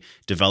story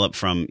develop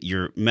from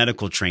your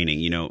medical training,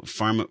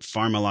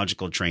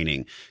 pharmacological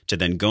training, to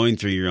then going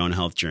through your own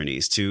health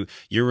journeys, to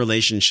your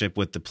relationship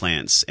with the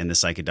plants and the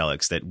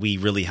psychedelics that we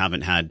really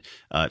haven't had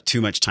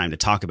too much time to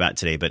talk about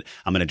today. But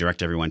I'm going to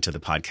direct everyone to the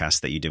podcast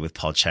that you did with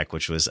Paul Chek,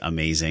 which was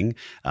amazing,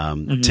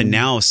 to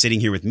now sitting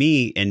here with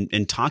me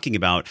and talking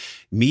about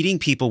meeting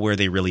people where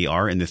they really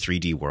are in the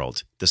 3D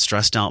world. The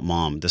stressed out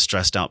mom, the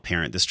stressed out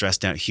parent, the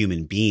stressed out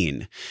human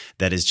being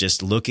that is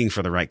just looking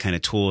for the right kind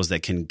of tools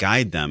that can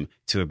guide them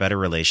to a better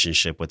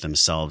relationship with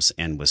themselves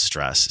and with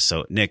stress.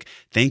 So Nick,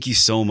 thank you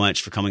so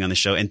much for coming on the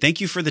show. And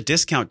thank you for the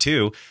discount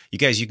too. You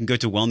guys, you can go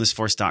to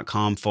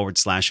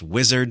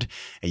wellnessforce.com/wizard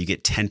and you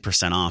get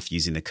 10% off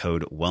using the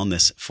code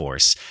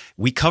WellnessForce.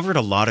 We covered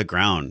a lot of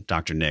ground,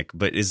 Dr. Nick,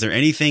 but is there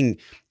anything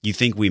you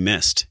think we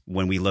missed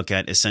when we look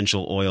at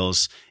essential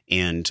oils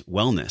and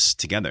wellness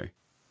together?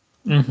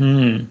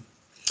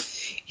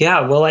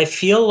 Yeah, well, I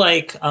feel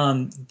like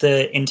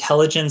the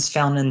intelligence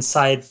found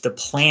inside the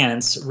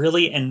plants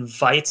really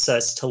invites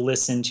us to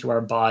listen to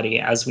our body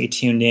as we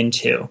tuned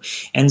into.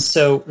 And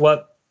so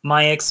what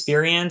my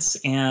experience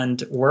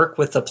and work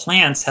with the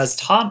plants has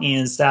taught me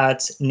is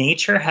that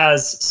nature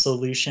has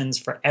solutions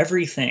for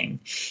everything.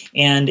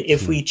 And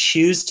if we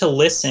choose to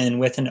listen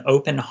with an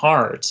open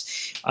heart,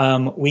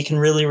 we can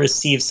really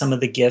receive some of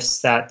the gifts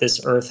that this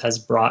earth has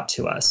brought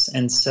to us.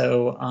 And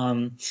so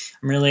I'm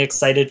really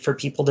excited for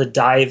people to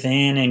dive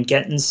in and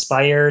get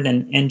inspired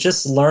and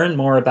just learn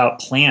more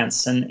about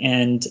plants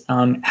and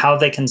how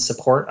they can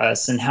support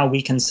us and how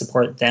we can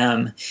support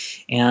them.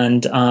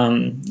 And,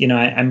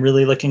 I'm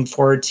really looking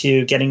forward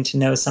to getting to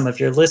know some of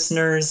your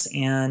listeners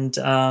and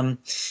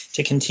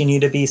to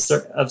continue to be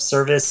of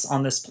service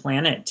on this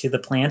planet to the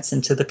plants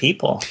and to the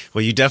people.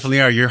 Well, you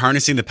definitely are. You're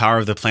harnessing the power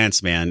of the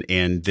plants, man.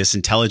 And this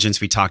intelligence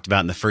we talked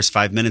about in the first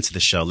 5 minutes of the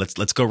show,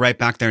 let's go right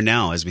back there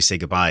now as we say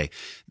goodbye.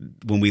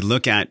 When we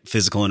look at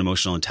physical and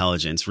emotional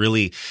intelligence,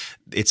 really,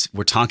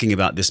 we're talking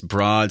about this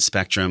broad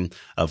spectrum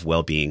of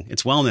well-being.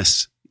 It's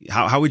wellness.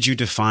 How would you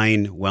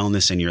define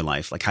wellness in your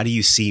life? Like, how do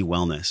you see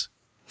wellness?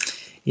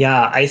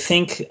 Yeah, I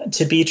think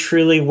to be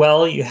truly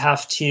well, you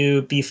have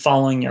to be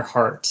following your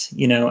heart,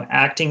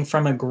 acting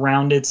from a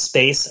grounded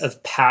space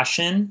of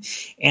passion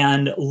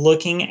and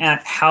looking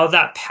at how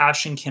that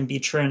passion can be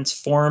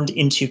transformed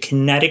into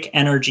kinetic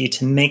energy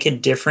to make a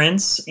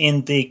difference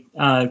in the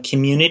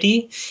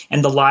community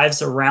and the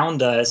lives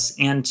around us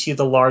and to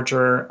the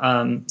larger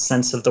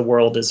sense of the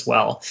world as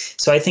well.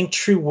 So I think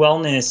true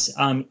wellness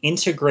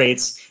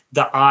integrates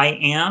the I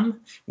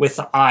am with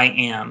the I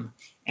am.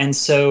 And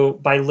so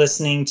by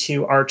listening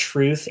to our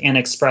truth and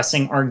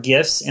expressing our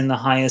gifts in the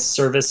highest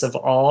service of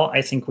all,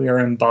 I think we are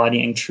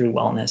embodying true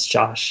wellness,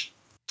 Josh.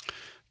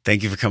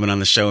 Thank you for coming on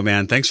the show,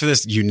 man. Thanks for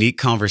this unique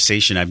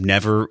conversation. I've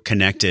never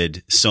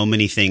connected so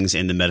many things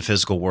in the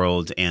metaphysical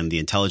world and the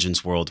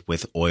intelligence world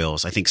with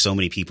oils. I think so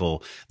many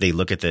people, they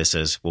look at this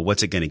as, well,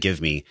 what's it going to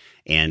give me?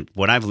 And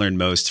what I've learned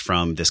most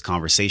from this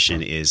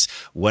conversation is,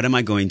 what am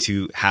I going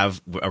to have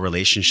a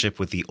relationship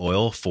with the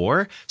oil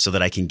for so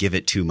that I can give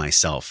it to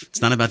myself? It's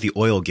not about the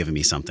oil giving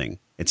me something.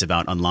 It's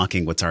about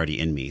unlocking what's already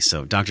in me.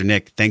 So Dr.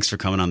 Nick, thanks for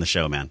coming on the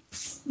show, man.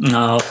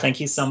 Oh,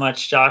 thank you so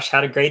much, Josh.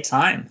 Had a great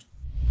time.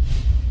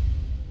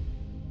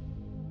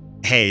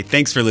 Hey,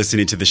 thanks for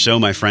listening to the show,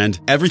 my friend.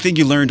 Everything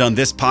you learned on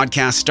this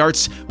podcast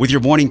starts with your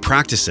morning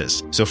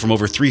practices. So from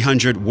over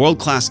 300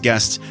 world-class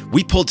guests,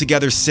 we pulled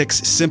together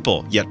 6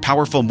 simple yet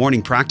powerful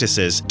morning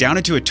practices down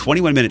into a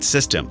 21-minute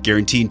system,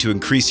 guaranteed to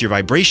increase your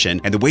vibration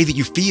and the way that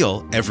you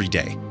feel every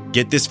day.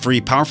 Get this free,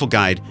 powerful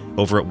guide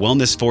over at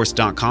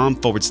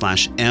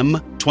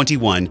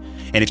wellnessforce.com/M21.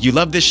 And if you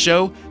love this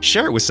show,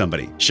 share it with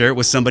somebody. Share it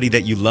with somebody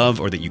that you love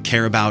or that you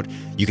care about.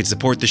 You can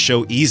support the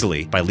show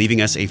easily by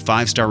leaving us a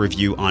 5-star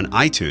review on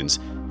iTunes.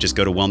 Just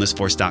go to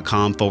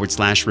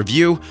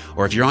wellnessforce.com/review,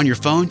 or if you're on your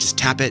phone, just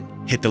tap it,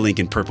 hit the link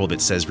in purple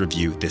that says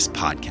review this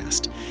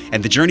podcast.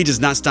 And the journey does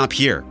not stop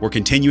here. We're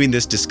continuing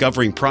this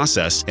discovering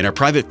process in our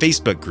private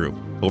Facebook group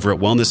over at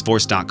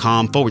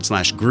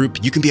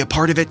wellnessforce.com/group. You can be a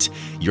part of it.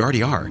 You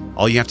already are.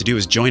 All you have to do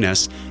is join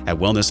us at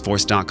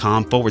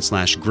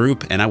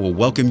wellnessforce.com/group, and I will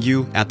welcome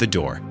you at the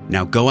door.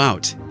 Now go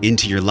out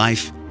into your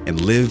life and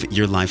live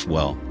your life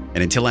well.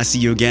 And until I see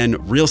you again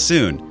real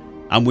soon,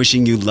 I'm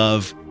wishing you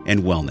love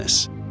and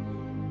wellness.